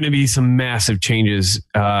 there are going to be some massive changes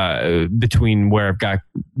between where I've got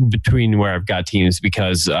teams,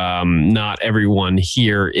 because not everyone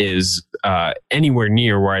here is anywhere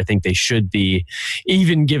near where I think they should be.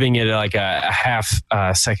 Even giving it like a half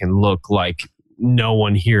second look, like no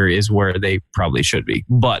one here is where they probably should be.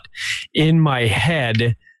 But in my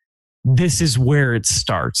head, this is where it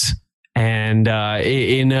starts. And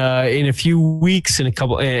in a few weeks, in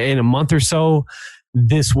a month or so,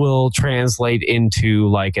 this will translate into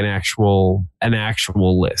like an actual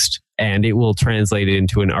list, and it will translate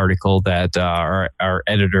into an article that our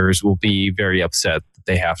editors will be very upset that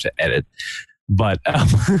they have to edit. But are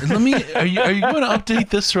you going to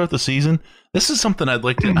update this throughout the season? This is something I'd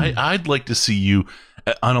like to see you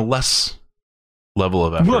on a less level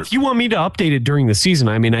of effort. Well, if you want me to update it during the season,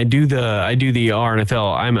 I mean, I do the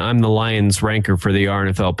RNFL. I'm the Lions ranker for the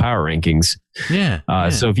RNFL power rankings. Yeah.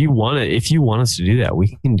 So if you want us to do that,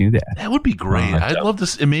 we can do that. That would be great. I'd love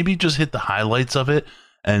this. And maybe just hit the highlights of it,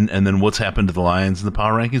 and then what's happened to the Lions in the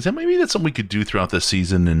power rankings. And maybe that's something we could do throughout the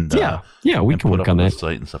season. And we can work on that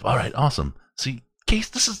site and stuff. All right, awesome. See, Case,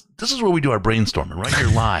 this is where we do our brainstorming right here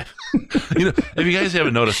live. If you guys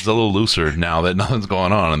haven't noticed, it's a little looser now that nothing's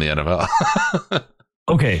going on in the NFL.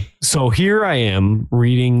 Okay, so here I am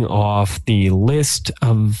reading off the list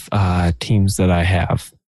of teams that I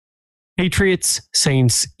have. Patriots,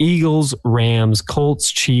 Saints, Eagles, Rams,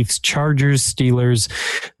 Colts, Chiefs, Chargers, Steelers,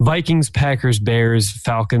 Vikings, Packers, Bears,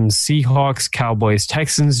 Falcons, Seahawks, Cowboys,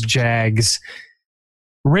 Texans, Jags,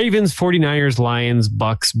 Ravens, 49ers, Lions,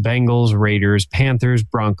 Bucks, Bengals, Raiders, Panthers,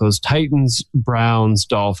 Broncos, Titans, Browns,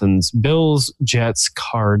 Dolphins, Bills, Jets,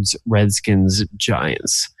 Cards, Redskins,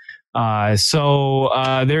 Giants. There's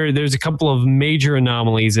a couple of major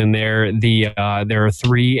anomalies in there. There are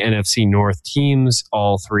 3 NFC North teams,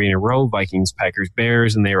 all 3 in a row: Vikings, Packers,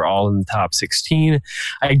 Bears, and they are all in the top 16.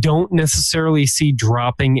 I don't necessarily see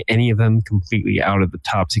dropping any of them completely out of the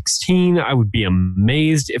top 16. I would be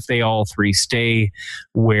amazed if they all 3 stay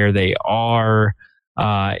where they are.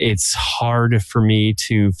 It's hard for me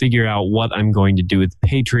to figure out what I'm going to do with the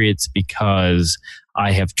Patriots because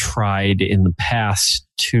I have tried in the past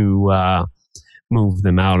to move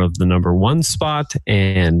them out of the number 1 spot,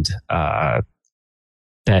 and that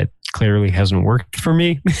clearly hasn't worked for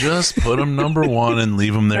me. Just put them number 1 and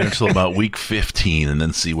leave them there until about week 15, and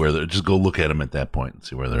then see where they're. Just go look at them at that point and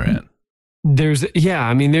see where they're at. There's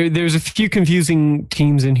a few confusing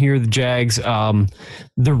teams in here. The Jags,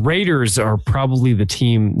 the Raiders are probably the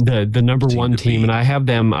team, the number 1 team, and I have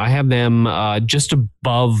them just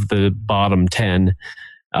above the bottom 10.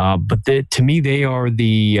 But to me, they are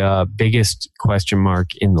the biggest question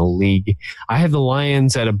mark in the league. I have the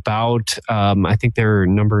Lions at about, I think they're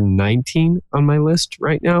number 19 on my list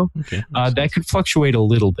right now. Okay, that could fluctuate a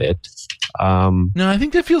little bit. No, I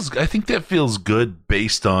think that feels good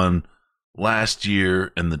based on last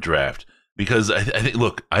year and the draft, because I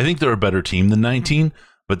think they're a better team than 19,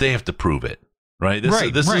 but they have to prove it, right? This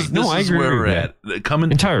is where we're at. Coming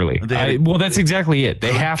entirely. That's exactly it.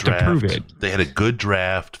 They have to prove it. They had a good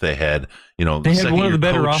draft. They had, they had one of the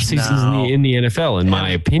better off seasons in the NFL, in my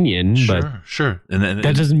opinion. Sure. And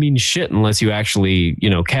that doesn't mean shit unless you actually,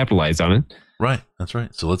 capitalize on it. Right, that's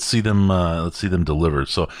right. So let's see them deliver.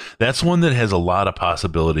 So that's one that has a lot of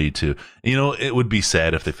possibility to. It would be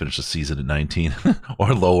sad if they finish the season at 19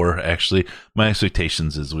 or lower. Actually, my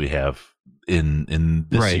expectations is we have in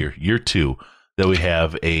this year 2, that we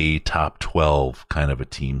have a top 12 kind of a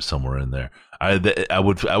team somewhere in there. I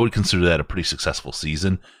would consider that a pretty successful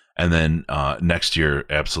season. And then next year,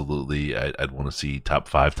 absolutely, I'd want to see top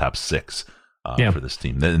 5, top 6. For this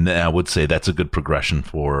team. And I would say that's a good progression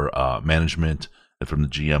for management and from the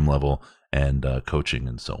GM level and coaching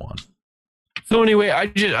and so on. So anyway,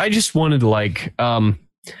 I just wanted to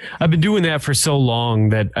I've been doing that for so long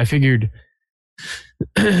that I figured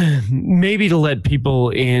maybe to let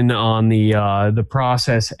people in on the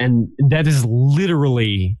process, and that is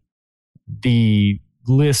literally the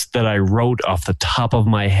list that I wrote off the top of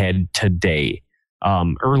my head today,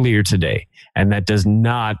 earlier today, and that does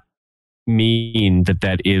not mean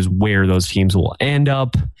that is where those teams will end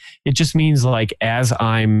up. It just means as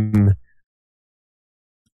I'm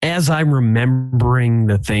remembering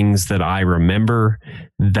the things that I remember,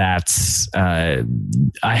 that's I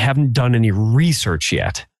haven't done any research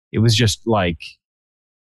yet. It was just what's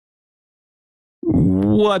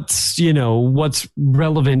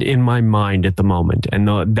relevant in my mind at the moment, and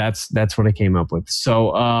that's what I came up with.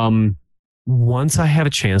 So once I have a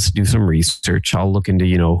chance to do some research, I'll look into,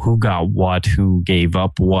 who got what, who gave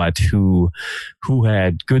up what, who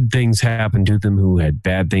had good things happen to them, who had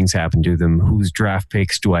bad things happen to them, whose draft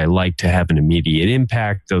picks do I like to have an immediate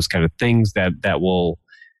impact, those kind of things that will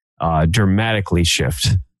dramatically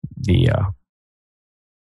shift the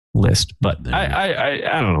list. But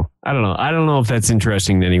I don't know. I don't know if that's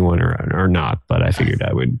interesting to anyone or not, but I figured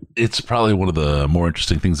I would. It's probably one of the more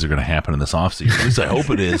interesting things that are going to happen in this offseason. At least I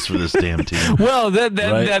hope it is for this damn team. Well,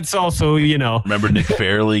 that's also, Remember Nick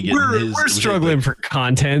Fairley getting we're struggling for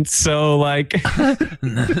content, so I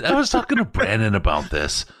was talking to Brandon about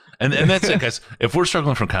this. And that's it, guys. If we're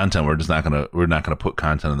struggling for content, we're not gonna put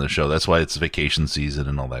content on the show. That's why it's vacation season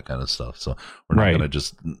and all that kind of stuff. So we're not gonna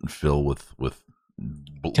just fill with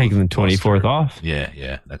taking the 24th off.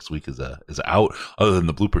 Yeah. Next week is out, other than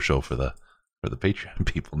the blooper show for the Patreon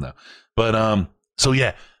people now. But I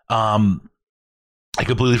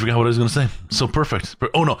completely forgot what I was going to say. So perfect.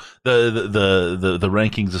 Oh no, the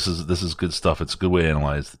rankings. This is good stuff. It's a good way to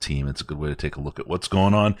analyze the team. It's a good way to take a look at what's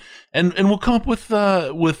going on, and we'll come up with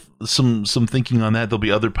some thinking on that. There'll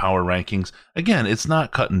be other power rankings. Again, it's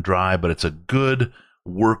not cut and dry, but it's a good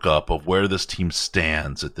workup of where this team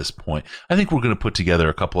stands at this point. I think we're going to put together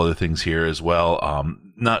a couple other things here as well.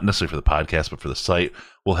 Not necessarily for the podcast, but for the site.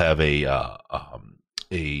 We'll have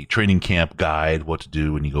a training camp guide, what to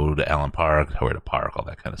do when you go to Allen Park, where to park, all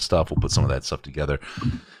that kind of stuff. We'll put some of that stuff together.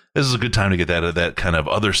 This is a good time to get that kind of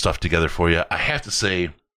other stuff together for you. I have to say,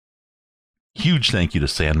 huge thank you to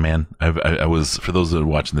Sandman. I was, for those that are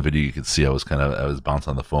watching the video, you could see I was bouncing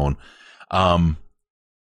on the phone.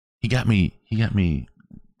 He got me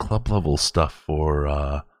club level stuff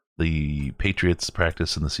for the Patriots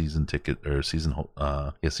practice and the season ticket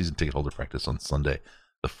holder practice on Sunday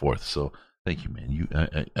the 4th. So Thank you, man.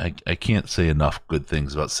 I can't say enough good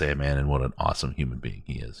things about Sandman and what an awesome human being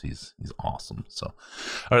he is. He's awesome. So, all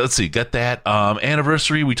right, let's see. Got that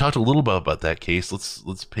anniversary. We talked a little bit about that case.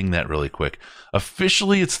 Let's ping that really quick.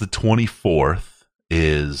 Officially, it's the 24th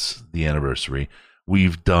is the anniversary.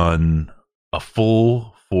 We've done a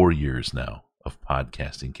full 4 years now of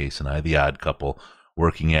podcasting. Case and I, the odd couple,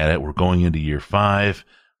 working at it. We're going into year 5.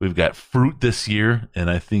 We've got fruit this year, and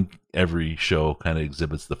I think every show kind of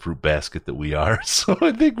exhibits the fruit basket that we are. So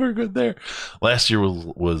I think we're good there. Last year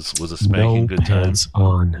was a spanking good time.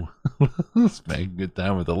 On. Spanking good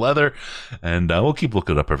time with the leather, and we'll keep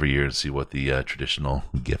looking up every year to see what the traditional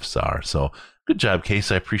gifts are. So good job,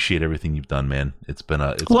 Case. I appreciate everything you've done, man. It's been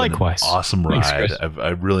an awesome ride. Thanks,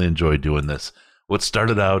 I've really enjoyed doing this. What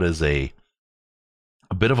started out as a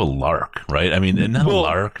bit of a lark, right? I mean, not a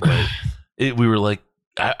lark, but we were like.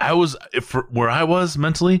 I was where I was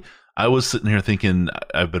mentally. I was sitting here thinking,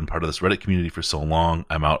 I've been part of this Reddit community for so long.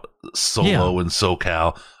 I'm out solo in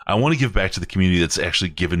SoCal. I want to give back to the community that's actually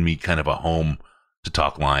given me kind of a home to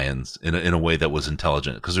talk Lions in a way that was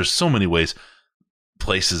intelligent. Because there's so many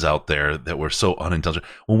places out there that were so unintelligent.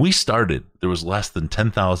 When we started, there was less than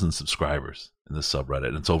 10,000 subscribers in this subreddit,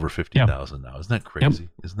 and it's over 50,000 now. Isn't that crazy?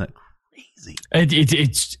 Yep. Isn't that crazy?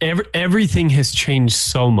 It's everything has changed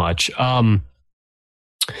so much.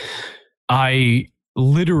 I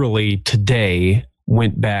literally today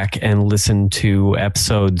went back and listened to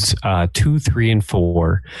episodes 2, 3, and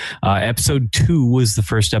 4. Episode 2 was the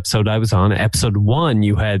first episode I was on. Episode 1,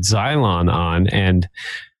 you had Xylon on, and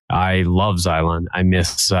I love Xylon. I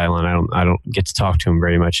miss Xylon. I don't get to talk to him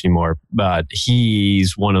very much anymore, but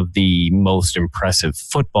he's one of the most impressive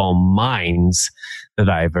football minds that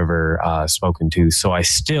I've ever spoken to. So I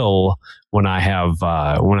still, when I have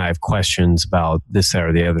questions about this, that,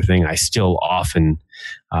 or the other thing, I still often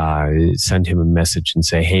send him a message and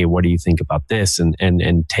say, "Hey, what do you think about this?"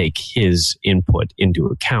 and take his input into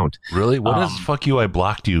account. Really? What does "fuck you"? I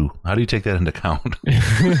blocked you. How do you take that into account?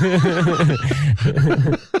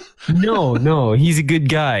 No, he's a good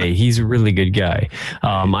guy. He's a really good guy.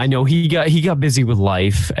 I know he got busy with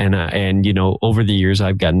life, and you know, over the years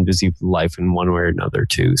I've gotten busy with life in one way or another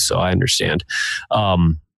too. So I understand.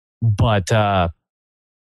 But I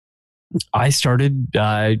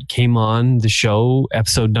came on the show,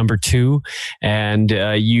 episode number 2, and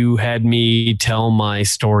you had me tell my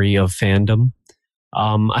story of fandom.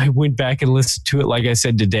 I went back and listened to it, like I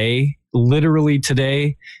said, literally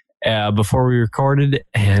today, before we recorded,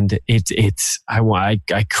 and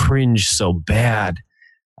I cringe so bad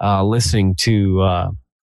listening to.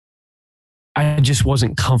 I just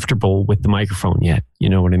wasn't comfortable with the microphone yet. You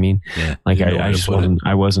know what I mean? Yeah. Like I just wasn't.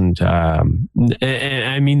 I wasn't. And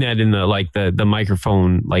I mean that in the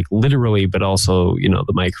microphone, like literally, but also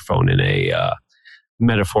the microphone in a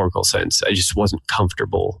metaphorical sense. I just wasn't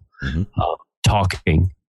comfortable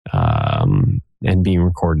talking and being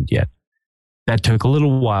recorded yet. That took a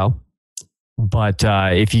little while. But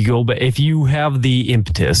if you have the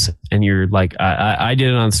impetus and you're like, I did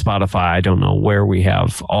it on Spotify. I don't know where we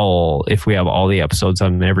have all the episodes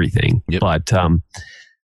on everything. Yep. But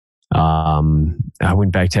I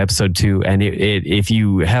went back to episode 2, and if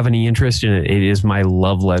you have any interest in it, it is my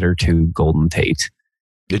love letter to Golden Tate.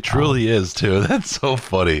 It truly is too. That's so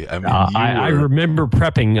funny. I mean, I remember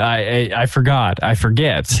prepping. I forget.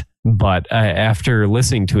 But after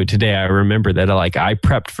listening to it today, I remember that I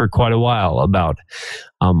prepped for quite a while about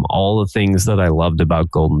all the things that I loved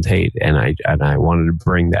about Golden Tate, and I wanted to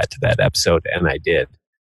bring that to that episode, and I did.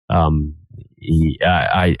 I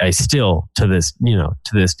still to this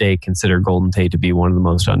day consider Golden Tate to be one of the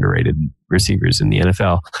most underrated receivers in the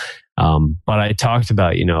NFL. But I talked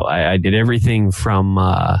about I did everything from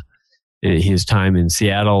his time in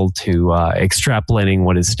Seattle to extrapolating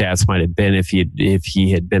what his stats might have been if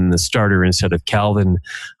he had been the starter instead of Calvin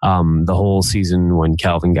the whole season when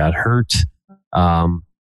Calvin got hurt. All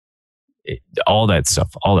that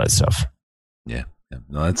stuff. Yeah.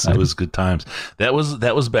 No, it was good times. That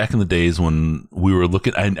was back in the days when we were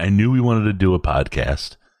looking. I knew we wanted to do a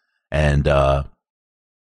podcast, and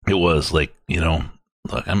it was like,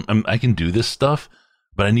 look, I can do this stuff,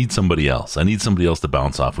 but I need somebody else. I need somebody else to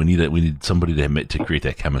bounce off. We need somebody to create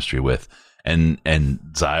that chemistry with. And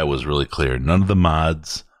Zaya was really clear. None of the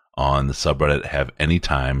mods on the subreddit have any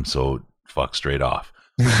time, so fuck straight off.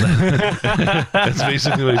 That's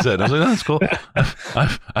basically what he said. I was like, oh, that's cool.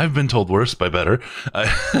 I've been told worse by better.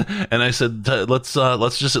 And I said, let's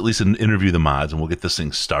just at least interview the mods, and we'll get this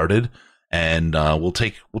thing started, and we'll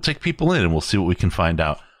take people in, and we'll see what we can find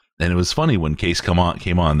out. And it was funny when Case came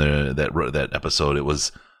on that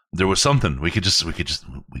episode. There was something we could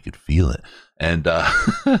feel it, And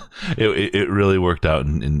it really worked out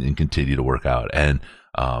and continued to work out. And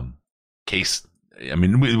Case, I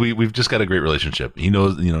mean, we've just got a great relationship. He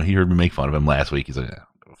knows, he heard me make fun of him last week. He's like,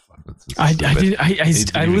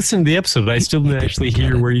 I listened to the episode. I still didn't actually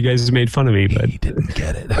hear where you guys made fun of me, but he didn't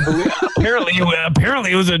get it.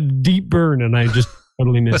 apparently it was a deep burn, and I just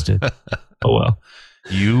totally missed it. Oh well.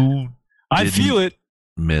 I feel it.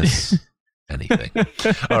 Miss anything.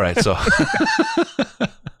 All right,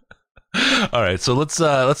 so let's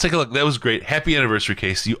take a look. That was great. Happy anniversary,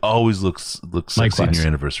 Case. You always look sexy in your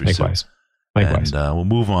anniversary. Likewise. And we'll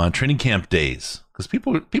move on. Training camp days, because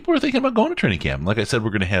people are thinking about going to training camp. Like I said, we're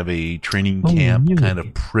going to have a training camp kind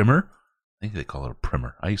of primer. I think they call it a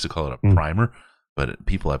primer. I used to call it a primer, but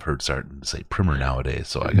people I've heard starting to say primer nowadays.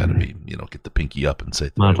 So I got to be, get the pinky up and say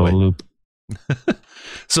it the right way. Loop.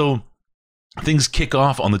 So things kick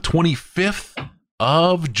off on the 25th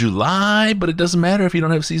of July, but it doesn't matter if you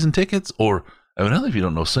don't have season tickets, or evidently if you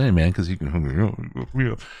don't know Sandman, because you can.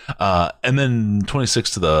 And then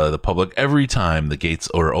 26th to the public. Every time the gates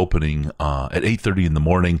are opening at 8:30 in the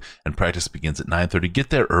morning, and practice begins at 9:30. Get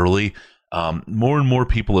there early. More and more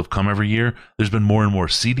people have come every year. There's been more and more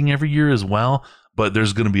seating every year as well, but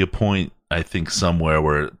there's going to be a point, I think, somewhere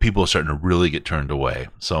where people are starting to really get turned away.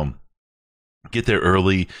 So get there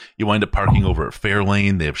early. You wind up parking over at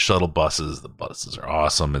Fairlane. They have shuttle buses. The buses are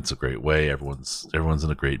awesome. It's a great way. Everyone's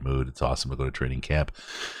in a great mood. It's awesome to go to training camp.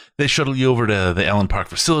 They shuttle you over to the Allen Park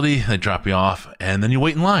facility. They drop you off, and then you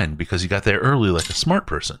wait in line because you got there early like a smart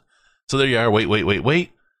person. So there you are. Wait.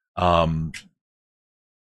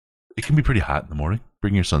 It can be pretty hot in the morning.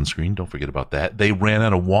 Bring your sunscreen. Don't forget about that. They ran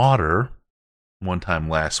out of water one time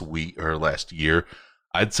last year.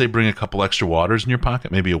 I'd say bring a couple extra waters in your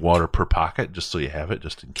pocket, maybe a water per pocket, just so you have it,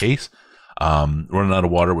 just in case. Running out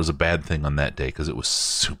of water was a bad thing on that day because it was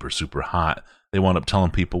super, super hot. They wound up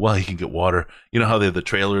telling people, well, you can get water. You know how they have the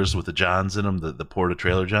trailers with the Johns in them, the porta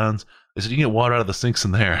trailer Johns? They said, you can get water out of the sinks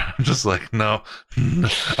in there. I'm just like, no.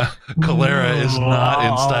 Cholera is not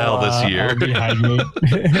in style this year.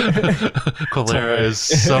 Cholera is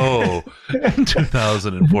so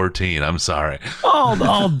 2014. I'm sorry.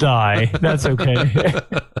 I'll die. That's okay.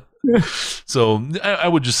 So I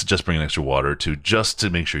would just suggest bringing extra water or two just to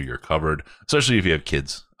make sure you're covered, especially if you have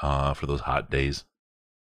kids for those hot days.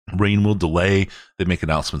 Rain will delay. They make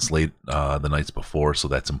announcements late the nights before, so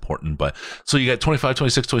that's important. But so you got 25,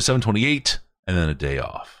 26, 27, 28, and then a day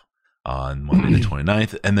off on Monday the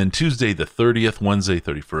 29th, and then Tuesday the 30th, Wednesday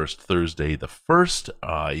 31st, Thursday the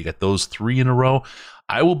 1st. You got those 3 in a row.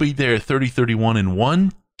 I will be there 30, 31, and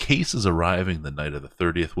 1. Case is arriving the night of the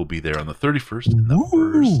 30th. We'll be there on the 31st and the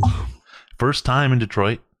 1st. First time in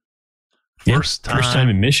Detroit. First time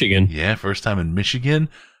in Michigan. Yeah, first time in Michigan.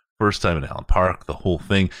 First time in Allen Park, the whole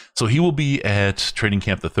thing. So he will be at training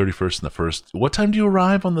camp the 31st and the 1st. What time do you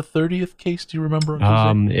arrive on the 30th, Case? Do you remember?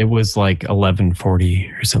 It was like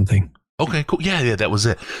 11:40 or something. Okay, cool. Yeah, that was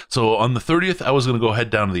it. So on the 30th, I was going to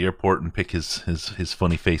head down to the airport and pick his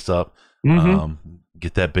funny face up.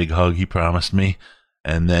 Get that big hug he promised me.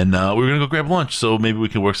 And then we were going to go grab lunch. So maybe we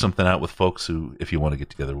can work something out with folks who, if you want to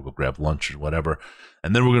get together, we'll go grab lunch or whatever.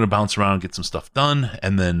 And then we're going to bounce around and get some stuff done.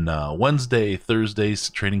 And then Wednesday, Thursdays,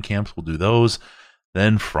 training camps, we'll do those.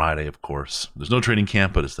 Then Friday, of course. There's no training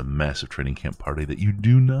camp, but it's a massive training camp party that you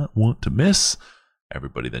do not want to miss.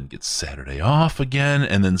 Everybody then gets Saturday off again.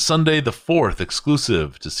 And then Sunday the 4th,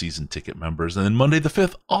 exclusive to season ticket members. And then Monday the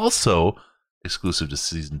 5th, also exclusive to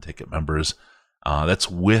season ticket members. That's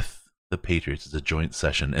with the Patriots. It's a joint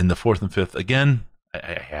session. And the 4th and 5th, again,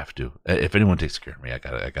 I have to. If anyone takes care of me, I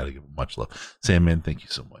gotta give him much love. Sandman, thank you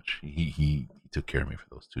so much. He took care of me for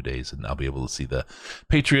those 2 days, and I'll be able to see the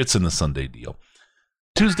Patriots in the Sunday deal.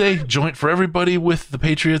 Tuesday, joint for everybody with the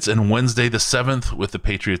Patriots, and Wednesday the 7th with the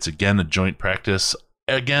Patriots again, a joint practice.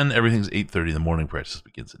 Again, everything's 8:30 in the morning. Practice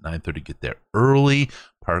begins at 9:30. Get there early.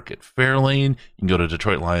 Park at Fairlane. You can go to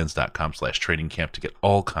DetroitLions.com/training camp to get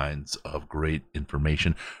all kinds of great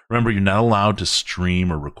information. Remember, you're not allowed to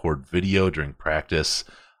stream or record video during practice.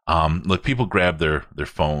 Look, people grab their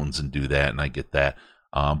phones and do that, and I get that.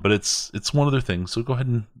 But it's one of their things, so go ahead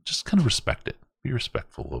and just kind of respect it. Be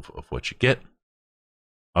respectful of what you get.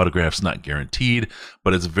 Autographs not guaranteed,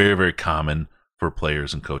 but it's very, very common for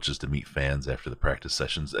players and coaches to meet fans after the practice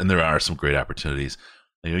sessions, and there are some great opportunities.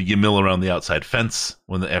 You mill around the outside fence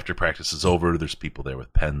after practice is over. There's people there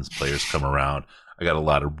with pens. Players come around. I got a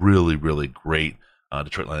lot of really, really great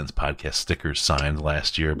Detroit Lions podcast stickers signed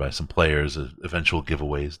last year by some players. Eventual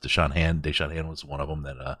giveaways. Deshaun Hand was one of them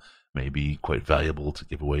that may be quite valuable to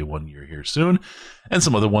give away one year here soon, and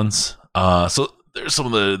some other ones. So there's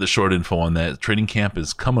some of the short info on that. Training camp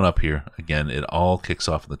is coming up here. Again, it all kicks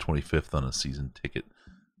off on the 25th on a season ticket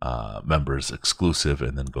members exclusive,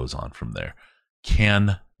 and then goes on from there.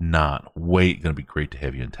 Cannot wait. Going to be great to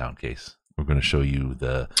have you in town, Case. We're going to show you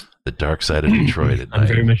the dark side of Detroit at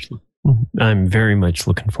night. I'm very much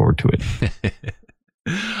looking forward to it.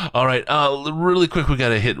 All right. Really quick, we got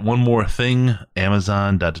to hit one more thing.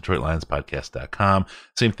 Amazon.DetroitLionsPodcast.com.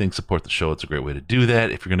 Same thing. Support the show. It's a great way to do that.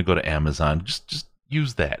 If you're going to go to Amazon, just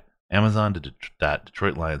use that.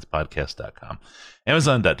 Amazon.DetroitLionsPodcast.com.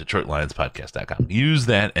 Amazon.DetroitLionsPodcast.com. Use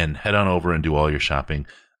that and head on over and do all your shopping.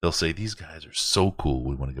 They'll say, these guys are so cool.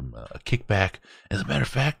 We want to give them a kickback. As a matter of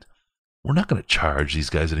fact, we're not going to charge these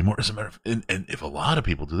guys anymore. As a matter of, and if a lot of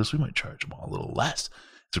people do this, we might charge them all a little less.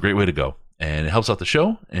 It's a great way to go, and it helps out the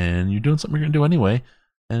show. And you're doing something you're going to do anyway,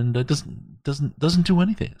 and it doesn't do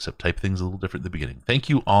anything except type things a little different at the beginning. Thank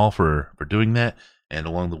you all for doing that, and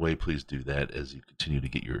along the way, please do that as you continue to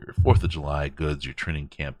get your 4th of July goods, your training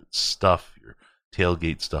camp stuff, your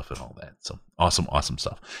tailgate stuff, and all that. So awesome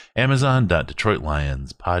stuff.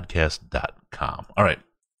 Amazon.DetroitLionsPodcast.com. All right,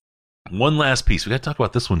 one last piece. We got to talk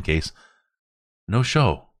about this one, Case. No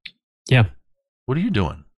show. Yeah. What are you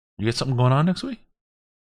doing? You got something going on next week?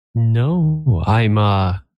 No, I'm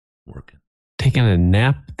working. Taking a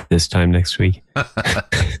nap this time next week.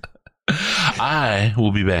 I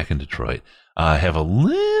will be back in Detroit. I have a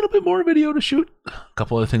little bit more video to shoot, a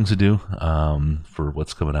couple other things to do for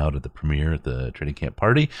what's coming out at the premiere at the training camp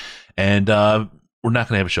party, and we're not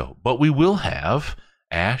going to have a show, but we will have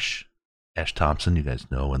Ash Thompson. You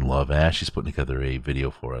guys know and love Ash. He's putting together a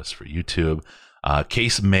video for us for YouTube.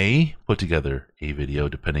 Case may put together a video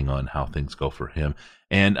depending on how things go for him,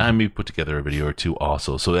 and I may put together a video or two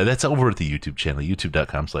also. So that's over at the YouTube channel,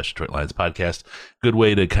 youtube.com/Detroit Lions Podcast. Good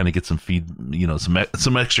way to kind of get some feed,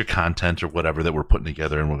 some extra content or whatever that we're putting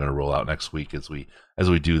together, and we're going to roll out next week as we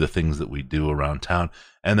do the things that we do around town.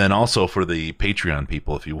 And then also for the Patreon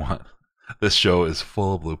people, if you want. This show is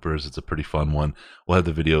full of bloopers. It's a pretty fun one. We'll have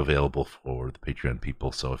the video available for the Patreon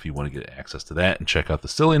people. So if you want to get access to that and check out the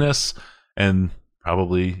silliness and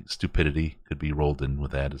probably stupidity could be rolled in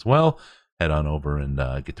with that as well, head on over and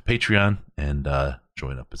get to Patreon and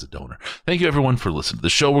join up as a donor. Thank you, everyone, for listening to the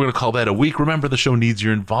show. We're going to call that a week. Remember, the show needs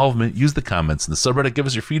your involvement.Use the comments in the subreddit. Give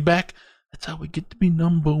us your feedback. That's how we get to be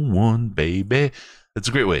number one, baby. It's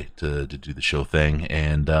a great way to do the show thing,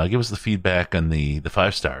 and give us the feedback on the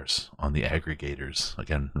 5 stars on the aggregators.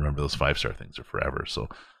 Again, remember, those 5-star things are forever. So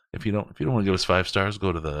if you don't want to give us 5 stars,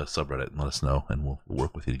 go to the subreddit and let us know, and we'll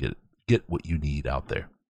work with you to get what you need out there.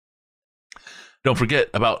 Don't forget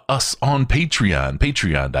about us on Patreon,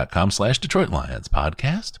 patreon.com/Detroit Lions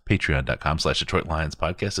Podcast, patreon.com/Detroit Lions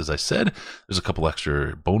Podcast. As I said, there's a couple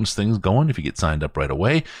extra bonus things going if you get signed up right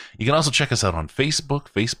away. You can also check us out on Facebook,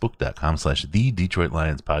 facebook.com/The Detroit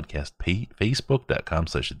Lions Podcast,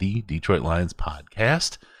 facebook.com/The Detroit Lions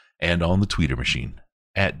Podcast, and on the Twitter machine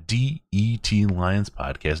at DET Lions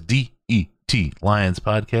Podcast, DET Lions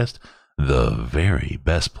Podcast, the very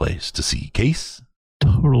best place to see Case.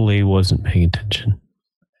 Totally wasn't paying attention.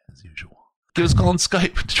 As usual. Give us a call on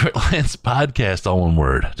Skype, Detroit Lions Podcast, all one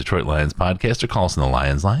word, Detroit Lions Podcast, or call us on the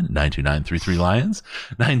Lions line at 929-33-LIONS,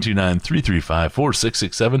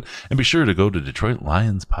 929-335-4667, and be sure to go to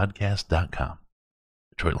DetroitLionsPodcast.com,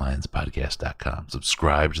 DetroitLionsPodcast.com.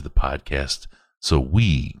 Subscribe to the podcast so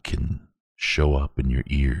we can show up in your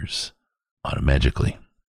ears automatically.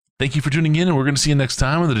 Thank you for tuning in, and we're going to see you next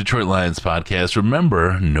time on the Detroit Lions Podcast.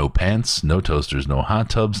 Remember, no pants, no toasters, no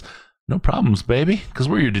hot tubs, no problems, baby, because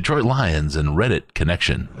we're your Detroit Lions and Reddit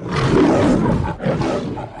connection.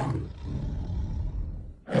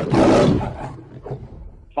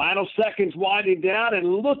 Final seconds winding down,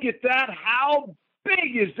 and look at that. How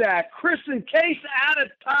big is that? Chris and Case out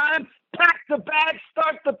of time. Pack the bag,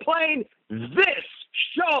 start the plane. This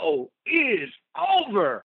show is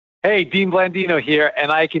over. Hey, Dean Blandino here,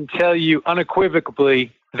 and I can tell you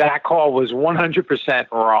unequivocally that call was 100%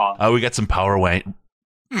 wrong. We got some power wankings.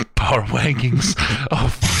 Oh,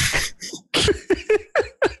 fuck.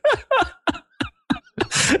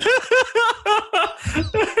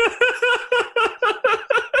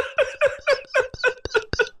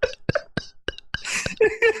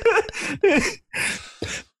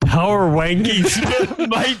 Power wankings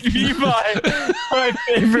might be my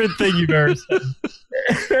favorite thing you've ever said.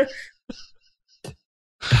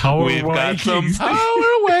 We've got some power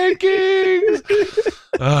wankings.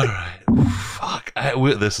 All right. Fuck.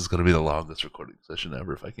 This is going to be the longest recording session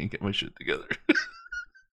ever if I can't get my shit together.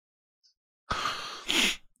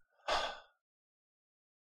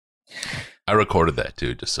 I recorded that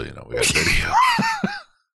too, just so you know. We got video.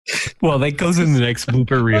 Well, that goes in the next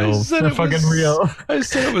blooper reel. The fucking reel. I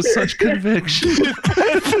said it with such conviction.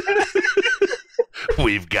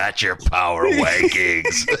 We've got your power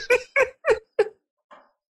wankings.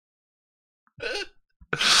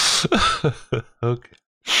 Okay.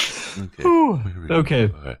 Okay.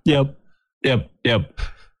 Right. Yep.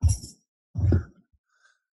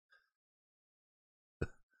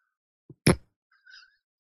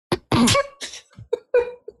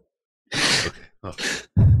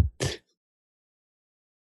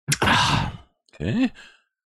 Okay.